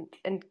and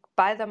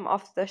buy them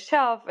off the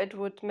shelf, it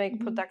would make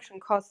Hmm. production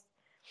costs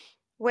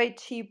way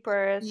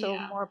cheaper, so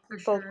Yeah, more for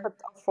people sure.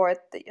 could afford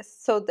this.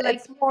 So Like,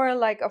 it's more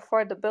like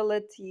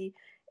affordability.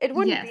 It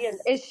wouldn't be an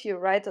yes, issue,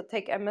 right, to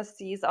take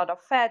MSCs out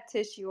of fat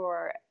tissue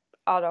or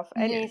out of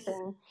yes,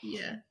 anything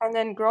yeah, and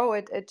then grow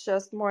it. It's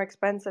just more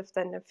expensive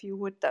than if you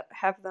would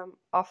have them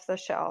off the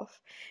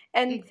shelf.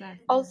 And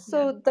exactly. Yeah.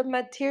 also the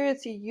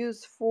materials you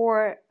use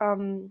for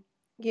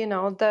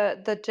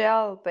the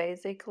gel,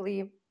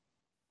 basically,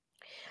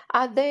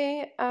 are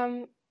they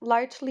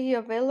largely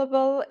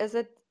available? Is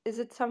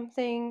it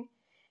something,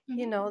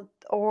 Hmm.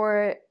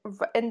 or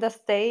in the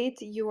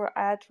state you are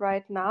at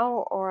right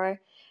now, or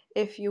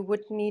if you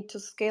would need to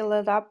scale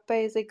it up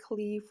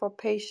basically for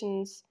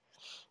patients,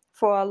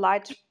 for a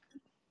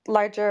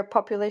larger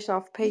population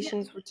of Yeah.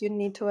 patients, would you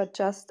need to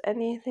adjust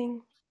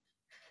anything?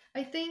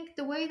 I think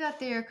the way that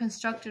they are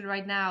constructed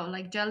right now,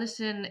 like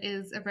gelatin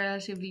is a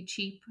relatively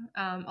cheap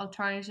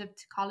alternative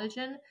to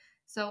collagen.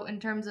 So in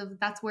terms of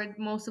that's where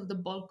most of the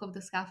bulk of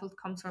the scaffold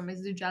comes from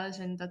is the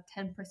gelatin, the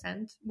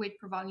 10% weight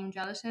per volume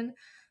gelatin.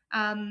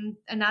 And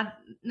that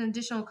an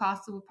additional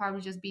cost would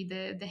probably just be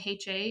the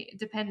HA,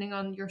 depending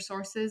on your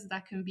sources.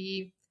 That can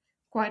be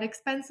quite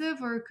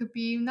expensive or it could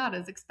be not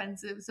as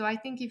expensive. So I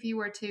think if you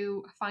were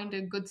to find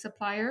a good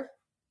supplier,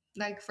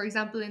 like for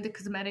example in the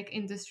cosmetic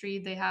industry,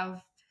 they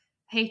have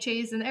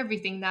HAs and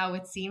everything now.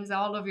 It seems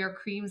all of your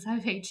creams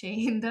have HA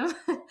in them.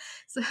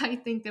 So I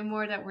think the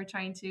more that we're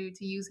trying to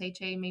use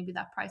HA, maybe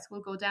that price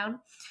will go down.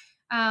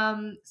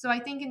 So I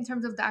think in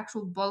terms of the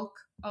actual bulk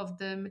of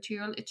the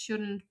material, it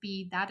shouldn't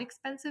be that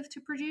expensive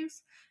to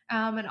produce.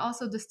 And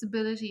also the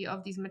stability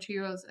of these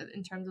materials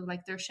in terms of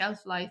like their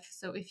shelf life.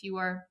 So if you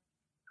are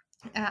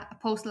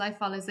post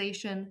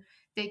lyophilization,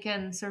 they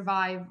can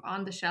survive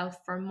on the shelf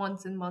for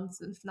months and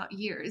months, if not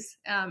years,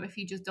 if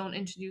you just don't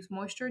introduce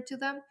moisture to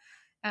them.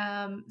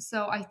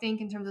 So I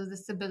think in terms of the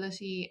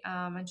stability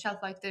and shelf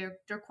life,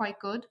 they're quite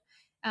good.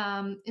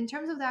 In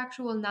terms of the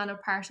actual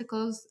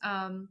nanoparticles,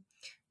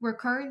 we're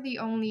currently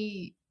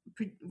only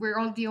we're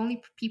all the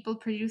only people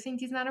producing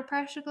these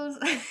nanoparticles.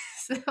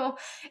 So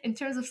in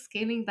terms of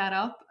scaling that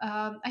up,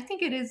 I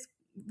think it is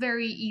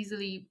very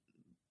easily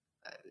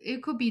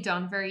it could be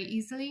done very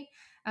easily,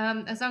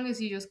 as long as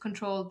you just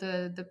control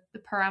the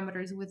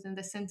parameters within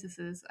the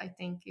synthesis. I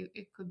think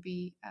it could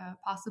be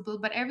possible.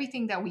 But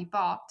everything that we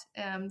bought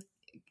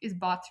is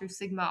bought through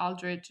Sigma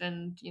Aldrich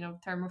and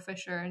Thermo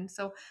Fisher, and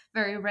so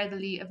very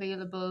readily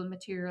available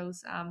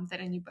materials that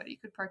anybody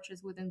could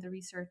purchase within the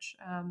research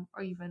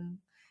or even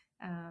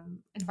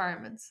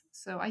environments.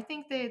 So I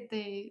think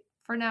they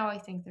for now I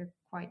think they're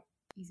quite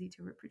easy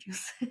to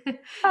reproduce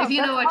if Oh,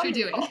 you know that's what you're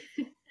doing.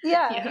 wonderful.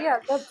 Yeah, Yeah.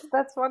 yeah,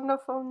 that's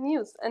wonderful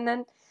news. And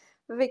then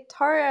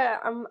Victoria,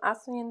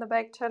 asked me in the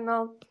back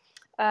channel,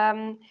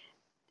 um,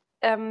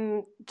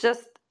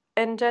 just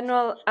in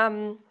general,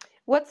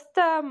 what's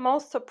the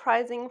most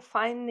surprising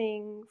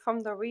finding from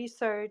the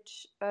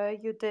research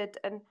you did,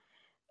 and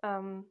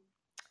um,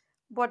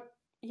 what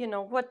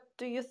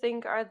do you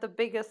think are the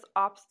biggest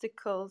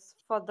obstacles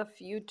for the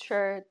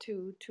future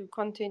to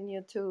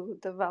continue to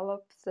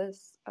develop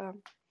this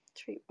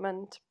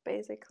treatment,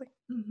 basically?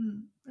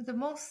 The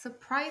most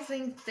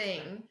surprising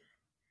thing,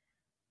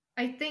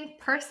 I think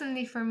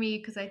personally for me,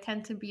 because I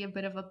tend to be a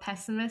bit of a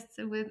pessimist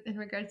with in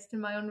regards to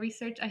my own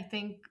research, I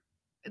think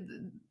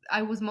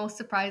I was most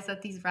surprised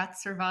that these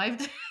rats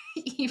survived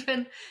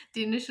even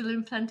the initial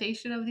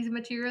implantation of these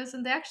materials,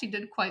 and they actually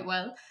did quite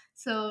well.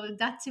 So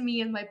that to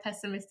me, in my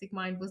pessimistic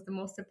mind, was the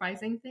most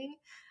surprising thing.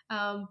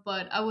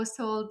 But I was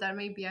told that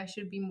maybe I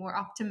should be more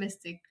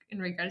optimistic in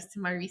regards to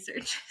my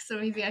research. So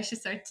maybe I should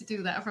start to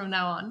do that from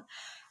now on.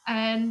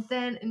 And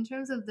then, in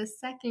terms of the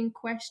second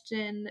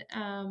question,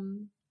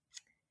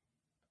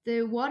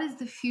 the what is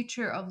the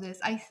future of this?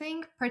 I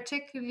think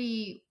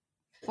particularly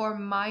for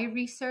my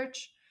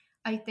research,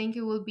 I think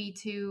it will be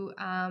to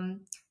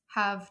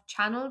have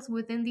channels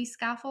within these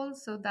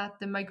scaffolds so that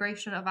the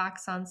migration of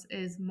axons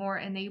is more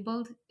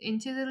enabled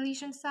into the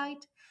lesion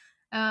site.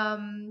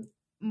 Um,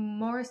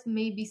 More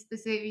maybe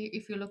specific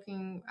if you're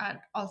looking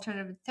at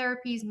alternative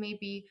therapies,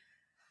 maybe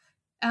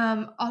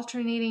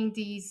alternating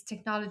these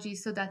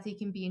technologies so that they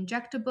can be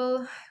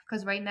injectable.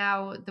 Because right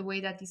now, the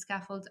way that these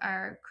scaffolds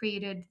are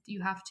created,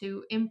 you have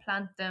to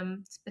implant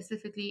them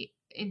specifically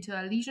into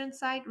a lesion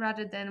site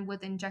rather than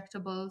with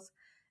injectables.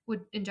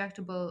 With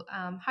injectable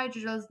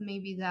hydrogels,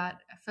 maybe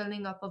that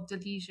filling up of the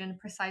lesion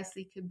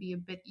precisely could be a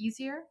bit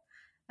easier.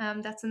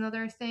 That's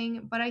another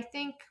thing. But I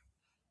think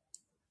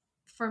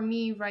for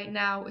me right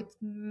now, it's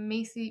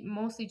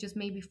mostly just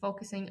maybe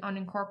focusing on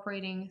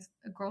incorporating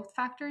growth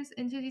factors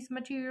into these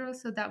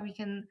materials so that we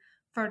can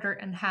further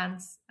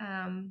enhance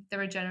the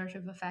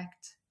regenerative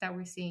effect that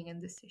we're seeing in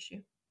this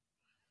tissue.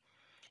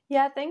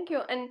 Yeah, thank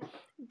you. And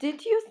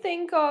did you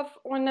think of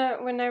when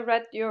I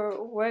read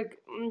your work,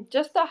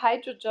 just the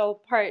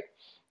hydrogel part?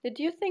 Did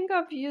you think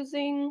of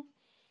using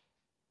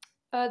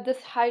this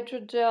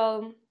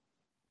hydrogel,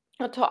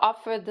 or to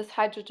offer this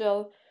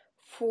hydrogel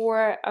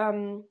for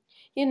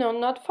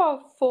not for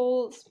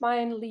full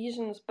spine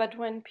lesions, but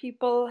when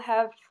people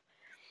have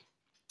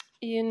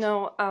you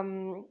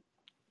know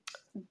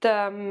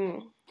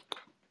the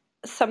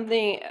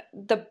something,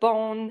 the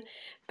bone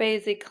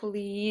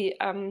basically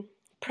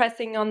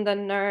pressing on the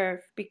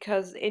nerve,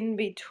 because in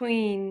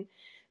between,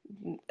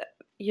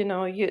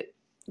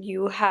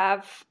 you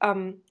have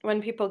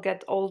when people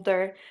get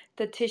older,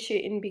 the tissue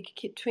in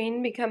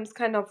between becomes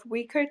kind of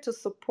weaker to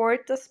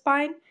support the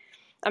spine.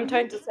 I'm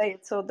trying Hmm. to say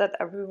it so that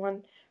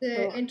everyone The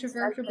will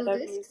understand intervertebral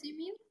better. discs, you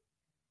mean?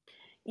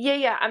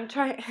 Yeah, I'm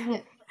trying.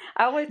 Yeah.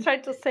 I always try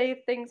to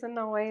say things in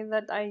a way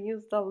that I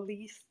use the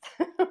least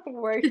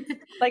words,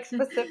 like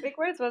specific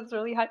words, but it's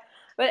really hard.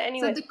 But So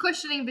anyway, the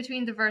cushioning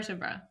between the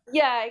vertebra.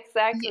 yeah,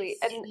 exactly.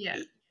 Yes. And Yeah.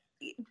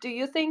 do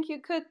you think you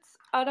could,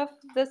 out of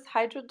this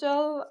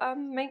hydrogel,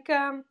 make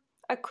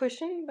a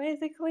cushion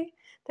basically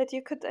that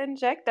you could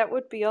inject? That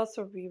would be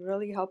also be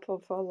really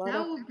helpful for a lot That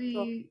of would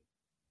people. be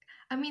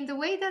I mean, the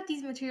way that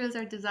these materials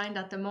are designed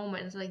at the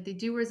moment, like they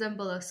do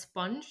resemble a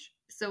sponge.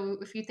 So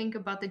if you think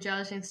about the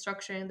gelatin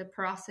structure and the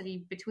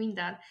porosity between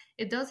that,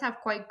 it does have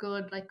quite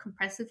good like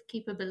compressive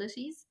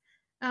capabilities.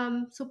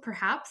 So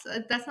perhaps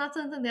that's not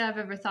something that I've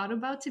ever thought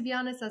about, to be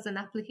honest, as an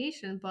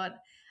application.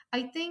 But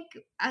I think,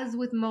 as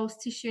with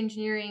most tissue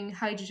engineering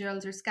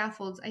hydrogels or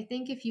scaffolds, I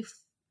think if you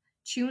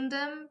tune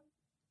them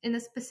in a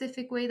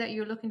specific way that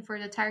you're looking for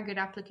the target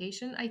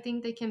application, I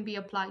think they can be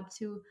applied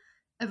to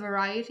a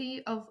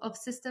variety of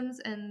systems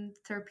and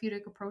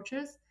therapeutic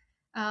approaches.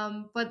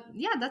 But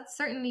yeah, that's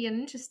certainly an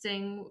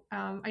interesting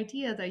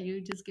idea that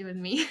you just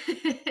given me.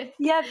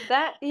 Yeah.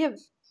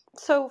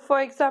 So, for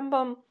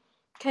example,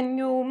 can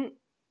you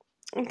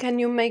can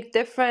you make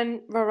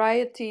different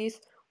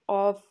varieties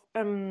of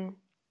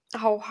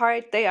how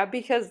hard they are?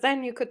 Because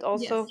then you could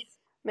also Yes.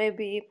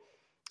 maybe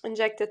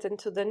inject it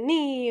into the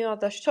knee or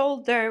the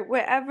shoulder,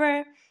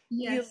 wherever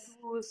you Yes.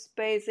 lose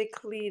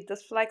basically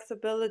this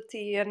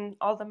flexibility and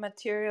all the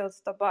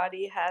materials the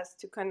body has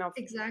to kind of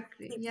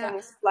Exactly. keep Yeah.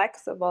 things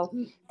flexible.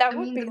 That I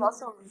would mean, be the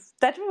also,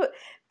 that would,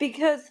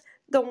 because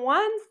the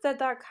ones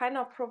that are kind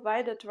of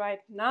provided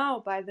right now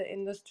by the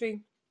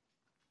industry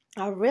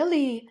are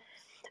really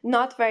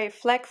not very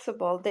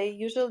flexible. They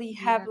usually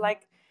have yeah.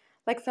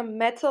 like some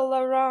metal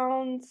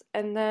around,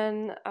 and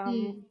then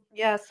Mm.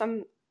 yeah,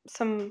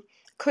 some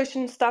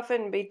cushion stuff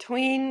in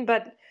between,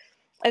 but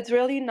it's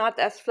really not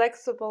as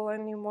flexible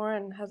anymore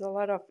and has a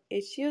lot of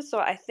issues. So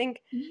I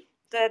think Mhm.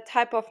 the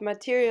type of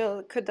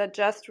material could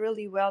adjust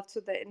really well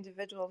to the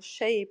individual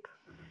shape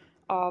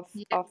of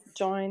Yes,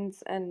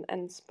 joints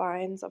and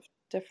spines of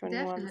different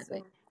ones.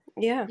 definitely.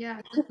 So yeah.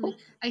 Yeah, definitely.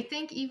 I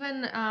think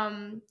even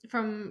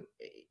from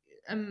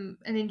an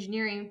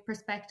engineering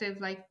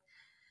perspective, like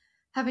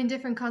having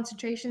different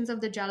concentrations of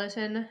the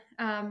gelatin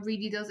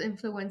really does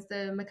influence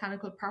the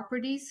mechanical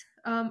properties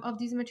of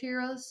these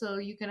materials. So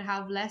you can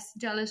have less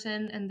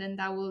gelatin, and then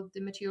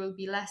the material will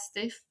be less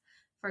stiff.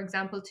 For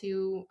example,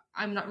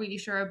 I'm not really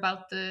sure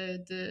about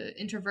the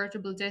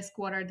intervertebral disc.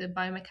 What are the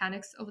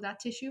biomechanics of that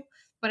tissue?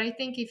 But I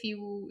think if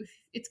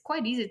it's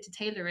quite easy to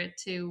tailor it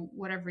to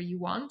whatever you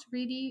want.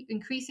 Really,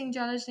 increasing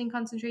gelatin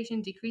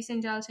concentration,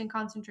 decreasing gelatin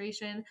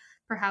concentration,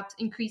 perhaps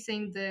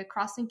increasing the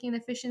cross-linking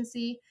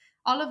efficiency,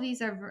 all of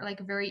these are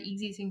like very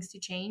easy things to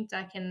change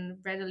that can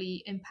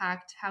readily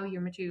impact how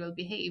your material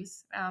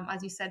behaves,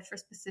 as you said, for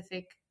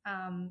specific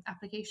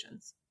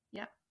applications.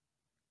 Yeah.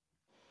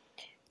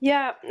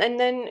 Yeah, and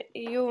then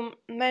you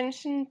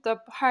mentioned the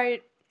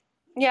part.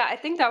 Yeah, I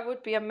think that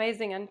would be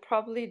amazing and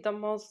probably the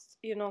most,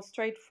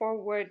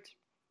 straightforward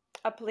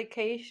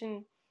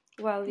application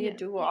while you Yeah.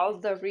 do all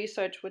the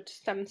research with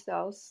stem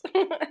cells.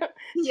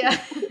 Yeah.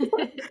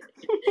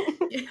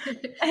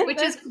 And Which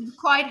then, is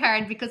quite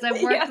hard because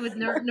I've worked yes, with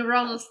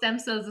neuronal stem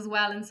cells as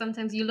well, and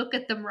sometimes you look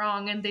at them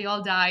wrong and they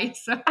all die.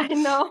 So, I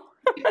know.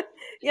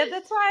 Yeah,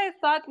 that's why I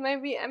thought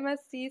maybe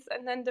MSCs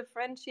and then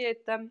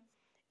differentiate them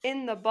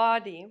in the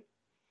body.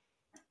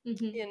 hmm,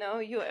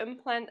 You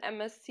implant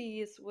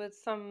MSCs with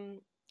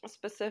some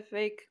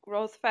specific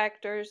growth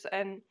factors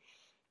and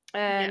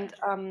yeah,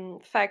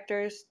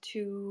 factors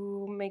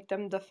to make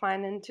them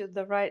define into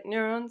the right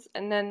neurons,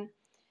 and then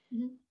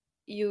hmm,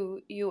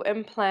 you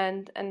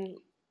implant and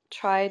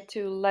try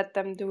to let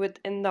them do it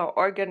in the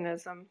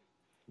organism,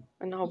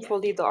 and yeah,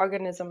 hopefully the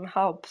organism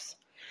helps.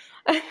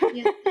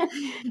 yeah,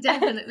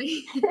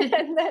 definitely.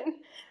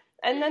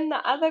 and then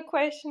the other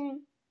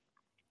question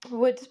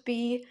would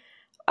be,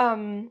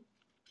 um,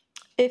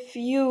 if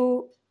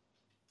you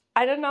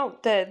I don't know,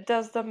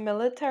 does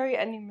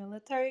any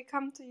military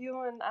come to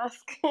you and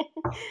ask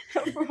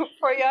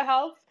for your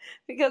help?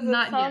 Because it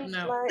Not yet, sounds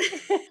no. like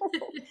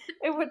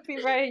it would be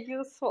very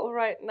useful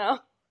right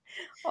now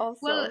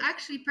Well, also.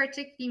 actually,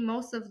 particularly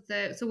most of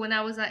so when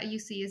I was at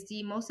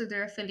UCSD, most of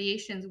their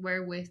affiliations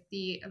were with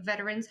the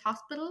Veterans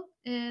Hospital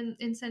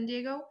in San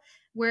Diego,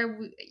 where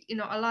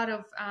a lot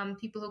of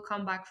people who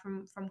come back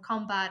from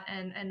combat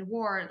and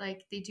war,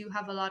 like they do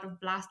have a lot of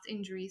blast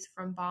injuries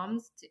from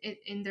bombs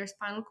in their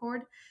spinal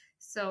cord.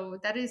 So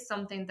that is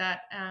something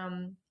that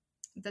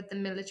the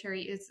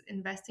military is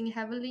investing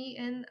heavily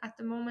in at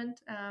the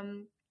moment.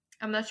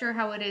 I'm not sure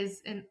how it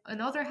is in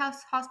other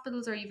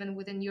hospitals or even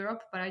within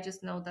Europe, but I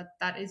just know that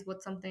that is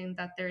what something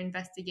that they're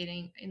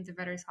investigating in the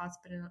Veterans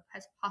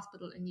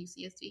Hospital in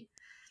UCSD.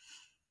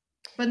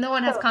 But no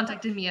one has So,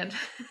 contacted me yet.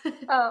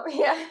 oh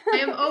yeah. I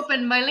am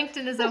open. My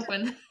LinkedIn is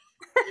open.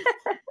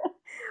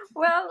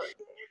 Well,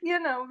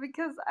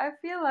 because I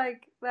feel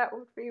like that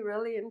would be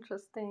really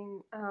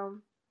interesting.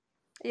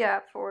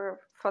 Yeah, for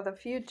the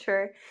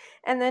future.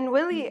 And then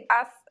Willie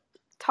asked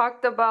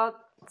talked about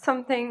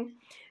something.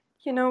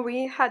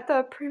 We had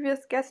the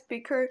previous guest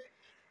speaker,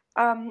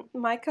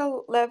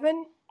 Michael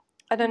Levin.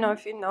 I don't know Mhm.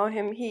 if you know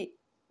him.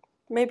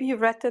 Maybe you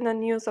read in the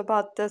news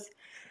about this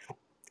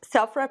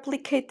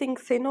self-replicating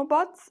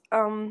xenobots.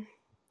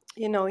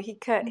 He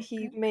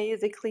Okay.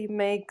 basically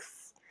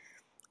makes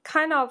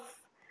kind of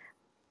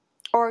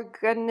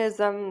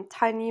organism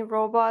tiny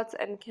robots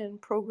and can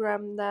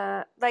program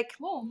that. Like,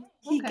 Oh,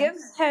 he okay.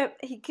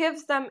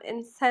 gives them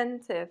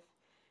incentive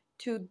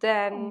to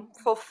then Oh,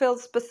 fulfill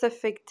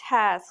specific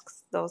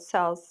tasks, those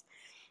cells.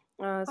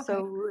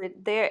 okay.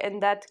 There, in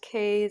that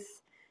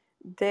case,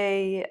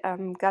 they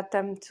got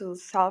them to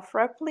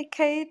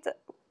self-replicate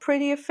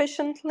pretty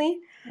efficiently.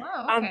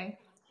 Wow. Um, Okay.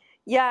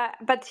 yeah,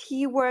 but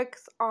he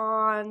works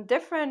on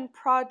different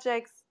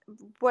projects.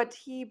 What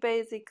he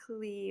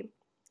basically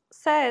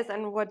says,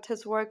 and what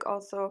his work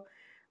also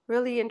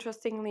really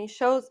interestingly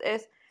shows,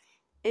 is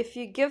if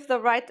you give the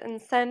right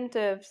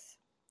incentives,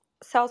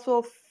 cells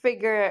will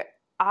figure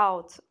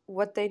out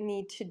what they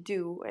need to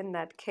do in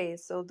that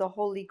case. So the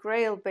holy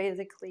grail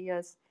basically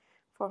is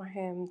for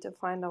him to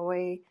find a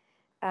way,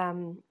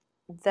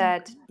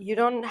 that Okay. you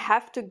don't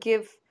have to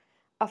give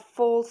a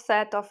full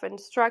set of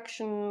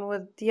instruction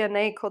with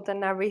DNA code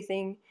and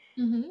everything,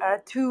 Mm-hmm.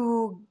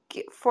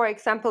 for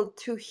example,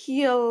 to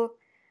heal,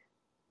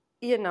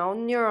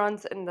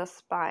 neurons in the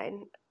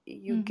spine.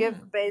 You give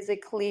Mm-hmm.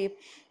 basically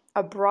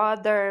a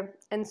broader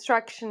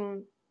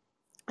instruction,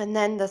 and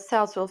then the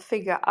cells will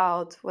figure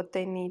out what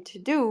they need to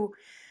do.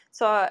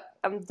 So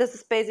this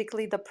is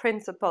basically the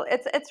principle.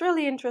 It's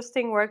really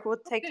interesting work. It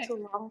would take Okay. too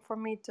long for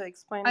me to I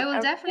explain will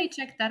everything. definitely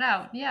check that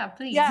out. Yeah,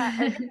 please. Yeah,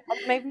 and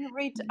maybe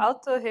reach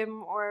out to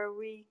him, or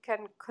we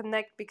can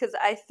connect, because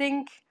I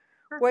think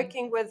Perfect.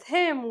 working with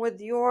him, with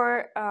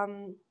your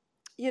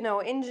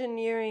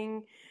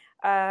engineering,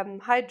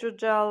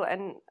 hydrogel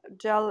and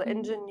gel Mhm.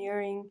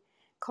 engineering,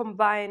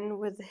 combined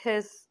with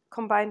his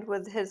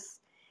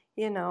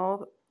you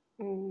know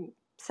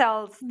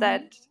cells Mhm.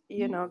 that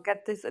Mhm.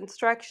 get these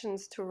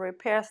instructions to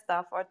repair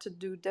stuff or to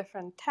do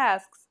different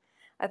tasks.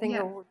 I think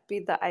it Yeah. would be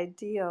the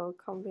ideal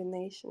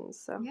combination.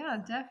 So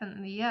Yeah,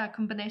 definitely. Yeah,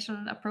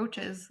 combination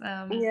approaches.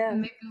 yeah.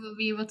 Maybe we'll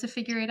be able to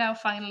figure it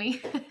out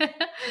finally.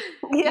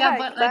 Yeah, Yeah,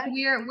 but like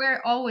exactly.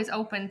 we're always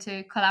open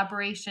to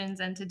collaborations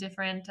and to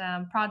different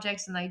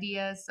projects and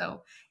ideas.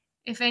 So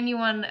if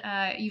anyone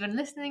even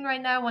listening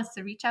right now wants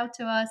to reach out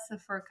to us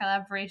for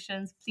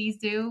collaborations, please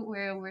do.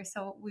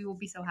 We will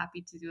be so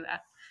happy to do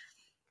that.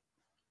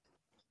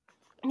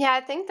 Yeah,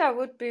 I think that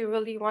would be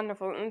really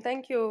wonderful. And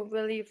thank you,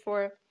 really,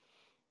 for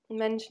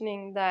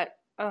mentioning that.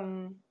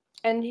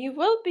 And he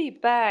will be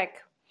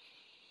back.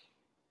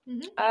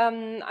 Hmm.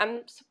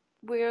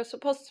 We're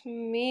supposed to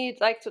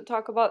meet, like, to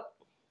talk about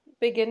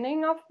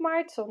beginning of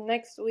March, so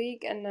next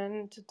week, and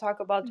then to talk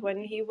about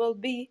when he will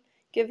be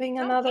giving Oh,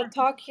 another perfect.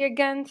 talk here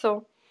again.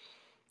 So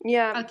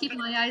yeah, I'll keep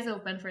my eyes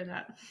open for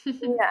that.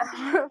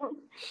 yeah.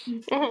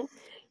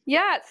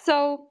 Yeah,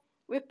 so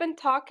we've been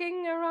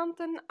talking around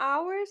an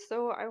hour,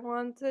 so I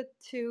wanted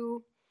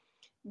to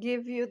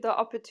give you the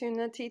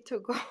opportunity to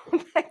go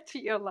back to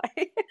your life.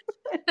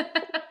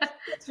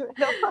 Get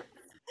rid of us.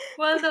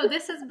 Well, no,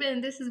 this has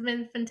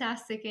been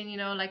fantastic, and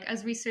like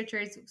as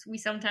researchers, we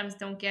sometimes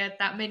don't get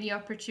that many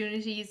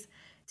opportunities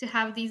to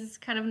have these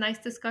kind of nice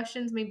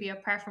discussions. Maybe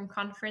apart from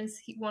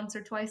conference once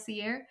or twice a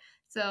year.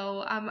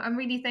 So I'm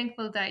really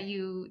thankful that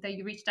you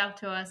reached out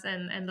to us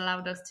and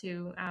allowed us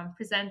to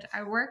present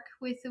our work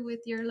with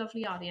your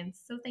lovely audience.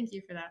 So thank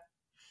you for that.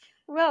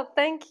 Well,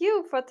 thank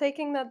you for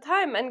taking the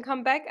time and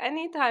come back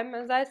anytime,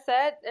 as I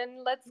said,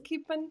 and let's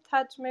keep in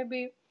touch.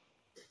 Maybe,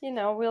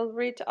 we'll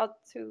reach out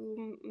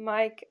to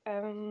Mike.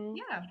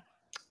 Yeah,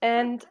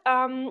 And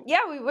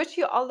yeah, we wish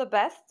you all the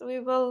best. We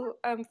will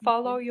thank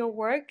follow you. your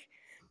work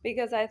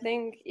because I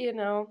think,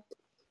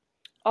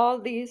 all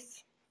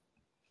these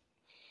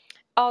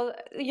all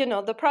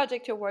the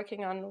project you're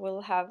working on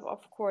will have,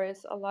 of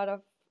course, a lot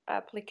of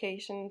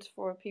applications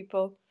for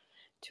people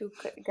to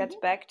get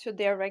Mhm. back to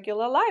their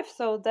regular life,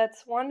 so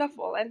that's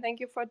wonderful, and thank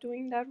you for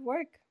doing that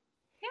work.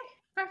 Yeah,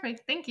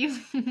 perfect. Thank you.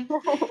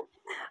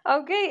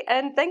 Okay,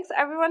 and thanks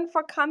everyone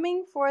for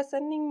coming, for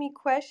sending me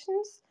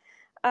questions.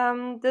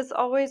 This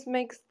always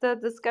makes the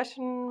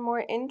discussion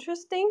more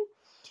interesting.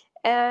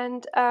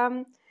 And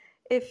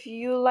if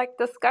you like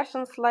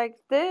discussions like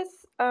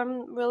this,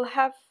 we'll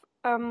have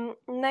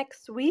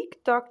next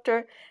week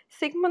Dr.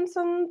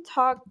 Sigmundson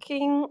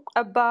talking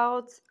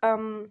about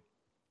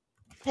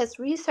his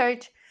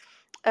research,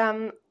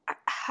 um,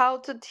 how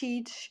to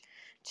teach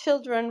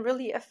children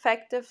really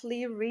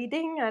effectively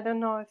reading. I don't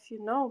know if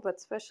you know, but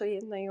especially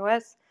in the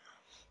US,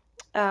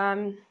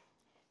 um,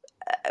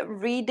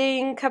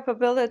 reading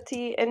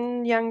capability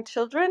in young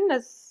children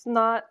is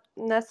not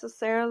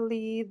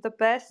necessarily the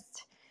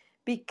best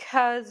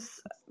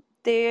because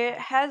there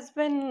has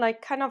been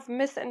like kind of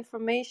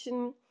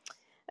misinformation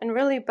and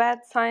really bad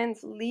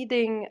science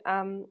leading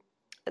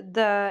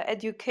the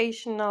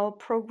educational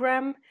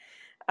program,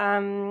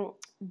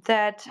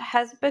 that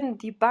has been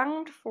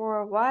debunked for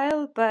a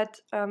while, but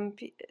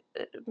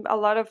a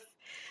lot of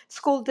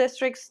school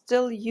districts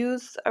still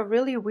use a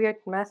really weird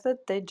method.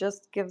 They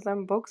just give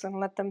them books and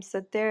let them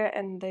sit there,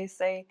 and they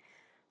say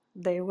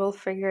they will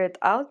figure it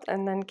out,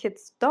 and then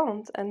kids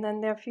don't, and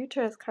then their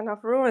future is kind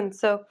of ruined.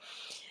 So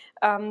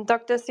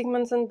Dr.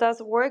 Sigmundson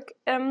does work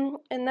in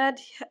that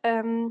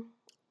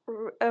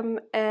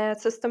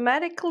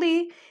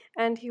systematically,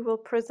 and he will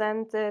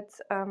present it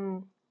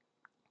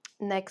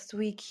next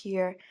week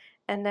here.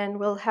 And then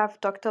we'll have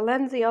Dr.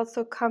 Lindsay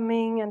also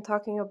coming and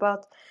talking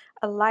about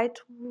a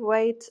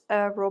lightweight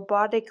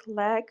robotic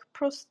leg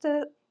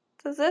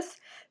prosthesis.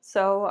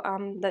 So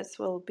this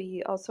will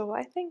be also,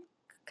 I think,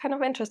 kind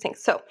of interesting.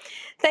 So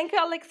thank you,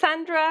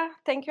 Alexandra.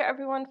 Thank you,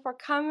 everyone, for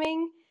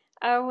coming.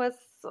 It was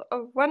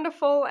a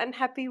wonderful and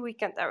happy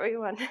weekend,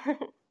 everyone.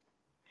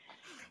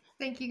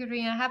 Thank you,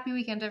 Katrina. Happy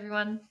weekend,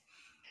 everyone.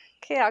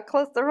 Okay, I'll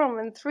close the room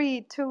in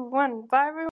 3, 2, 1. Bye, everyone.